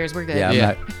 1 to 2 years. We're good. Yeah, I'm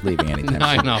not leaving anytime. No,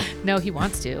 I know. No, he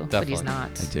wants to, but he's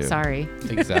not. I do. Sorry.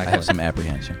 Exactly. I have some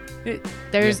apprehension.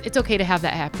 It's okay to have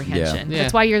that apprehension. Yeah.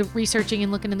 That's why you're researching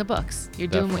and looking in the books. You're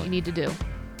doing what you need to do.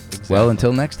 Exactly. Well,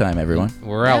 until next time, everyone.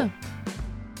 We're out.